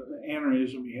the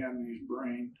aneurysm he had in his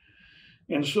brain.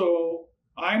 And so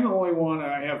I'm the only one.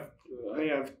 I have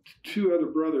two other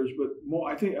brothers, but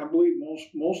I believe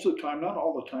most of the time, not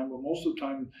all the time, but most of the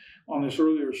time on this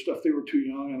earlier stuff, they were too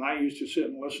young, and I used to sit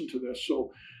and listen to this.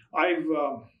 So I've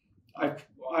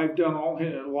done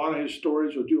a lot of his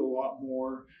stories, or do a lot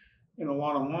more, and a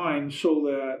lot of mine, so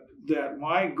that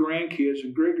my grandkids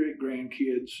and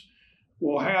great-great-grandkids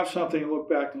will have something to look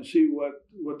back and see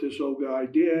what this old guy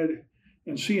did,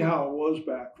 and see how it was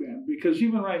back then. Because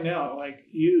even right now, like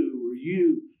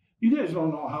you guys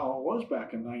don't know how it was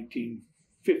back in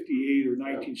 1958 or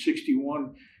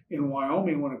 1961 in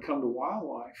Wyoming when it come to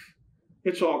wildlife.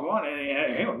 It's all gone.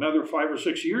 And another 5 or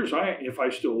 6 years, if I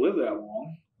still live that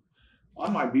long,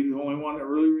 I might be the only one that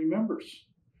really remembers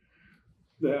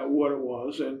what it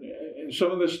was. And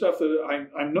some of the stuff that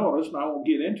I noticed, and I won't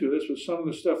get into this, but some of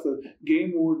the stuff that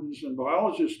game wardens and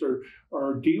biologists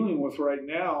are dealing with right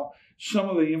now, some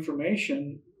of the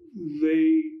information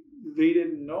they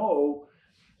didn't know,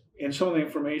 and some of the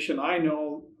information I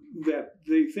know that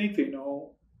they think they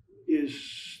know is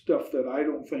stuff that I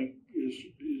don't think is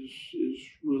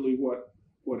really what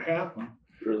happened.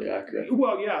 Really accurate.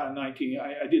 Well, yeah, I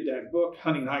did that book,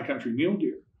 Hunting High Country Mule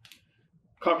Deer,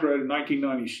 copyrighted in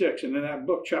 1996, and in that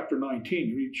book, chapter 19,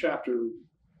 you read chapter,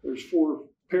 there's four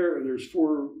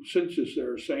sentences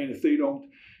there saying if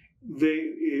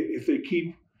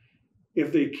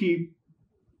they keep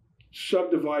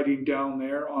subdividing down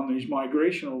there on these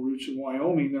migrational routes in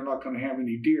Wyoming, they're not going to have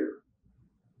any deer.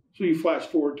 So you flash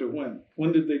forward to when?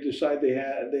 When did they decide they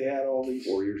had all these?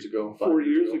 4 years ago. 4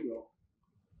 years ago.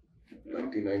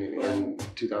 1990 and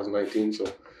 2019.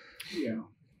 So yeah,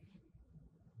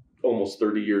 almost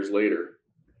 30 years later,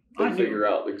 they figure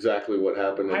out exactly what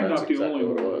happened, and I'm that's not the exactly only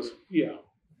what one. it was. Yeah,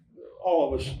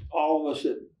 all of us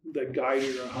that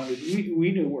guided or hunted,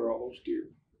 we knew where all those deer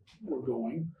were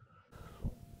going.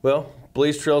 Well,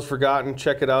 Blaze Trails Forgotten,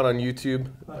 check it out on YouTube.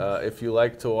 If you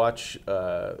like to watch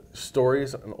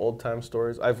stories and old-time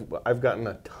stories. I've gotten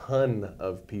a ton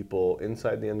of people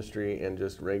inside the industry and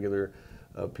just regular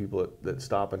people that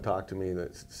stop and talk to me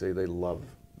that say they love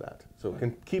that. So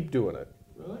keep doing it.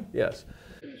 Really? Yes.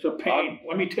 It's a pain.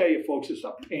 Let me tell you, folks, it's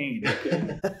a pain.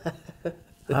 Okay?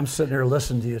 I'm sitting there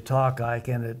listening to you talk, Ike,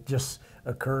 and it just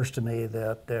occurs to me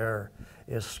that there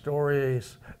is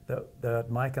stories that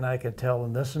Mike and I can tell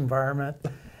in this environment,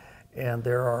 and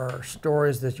there are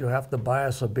stories that you have to buy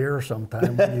us a beer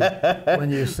sometime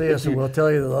when you see us, and we'll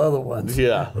tell you the other ones.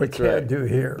 Yeah, we can't do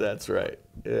here. That's right.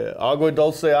 Yeah. Agua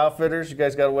Dulce Outfitters, you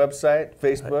guys got a website,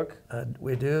 Facebook?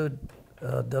 We do,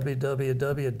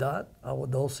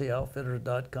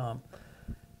 www.aguadulceoutfitters.com.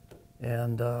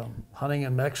 And hunting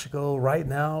in Mexico right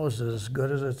now is as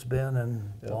good as it's been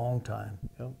in a long time.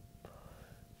 Yep.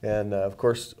 And of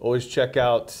course, always check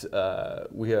out,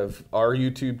 we have our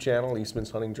YouTube channel,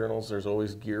 Eastmans Hunting Journals. There's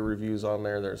always gear reviews on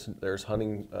there. There's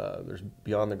hunting, there's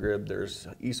Beyond the Grid. There's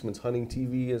Eastmans Hunting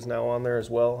TV is now on there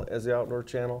as well as the outdoor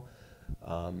channel.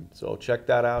 So check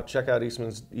that out. Check out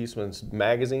Eastmans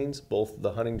magazines, both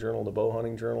the Hunting Journal, the Bow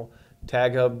Hunting Journal,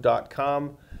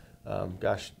 taghub.com.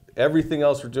 Gosh, everything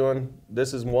else we're doing,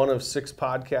 this is one of 6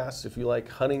 podcasts. If you like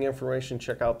hunting information,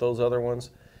 check out those other ones.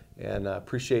 And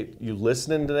appreciate you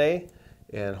listening today.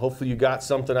 And hopefully you got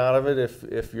something out of it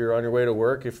if you're on your way to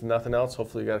work. If nothing else,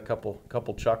 hopefully you got a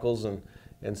couple chuckles and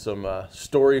some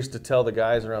stories to tell the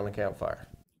guys around the campfire.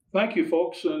 Thank you,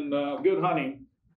 folks, and good hunting.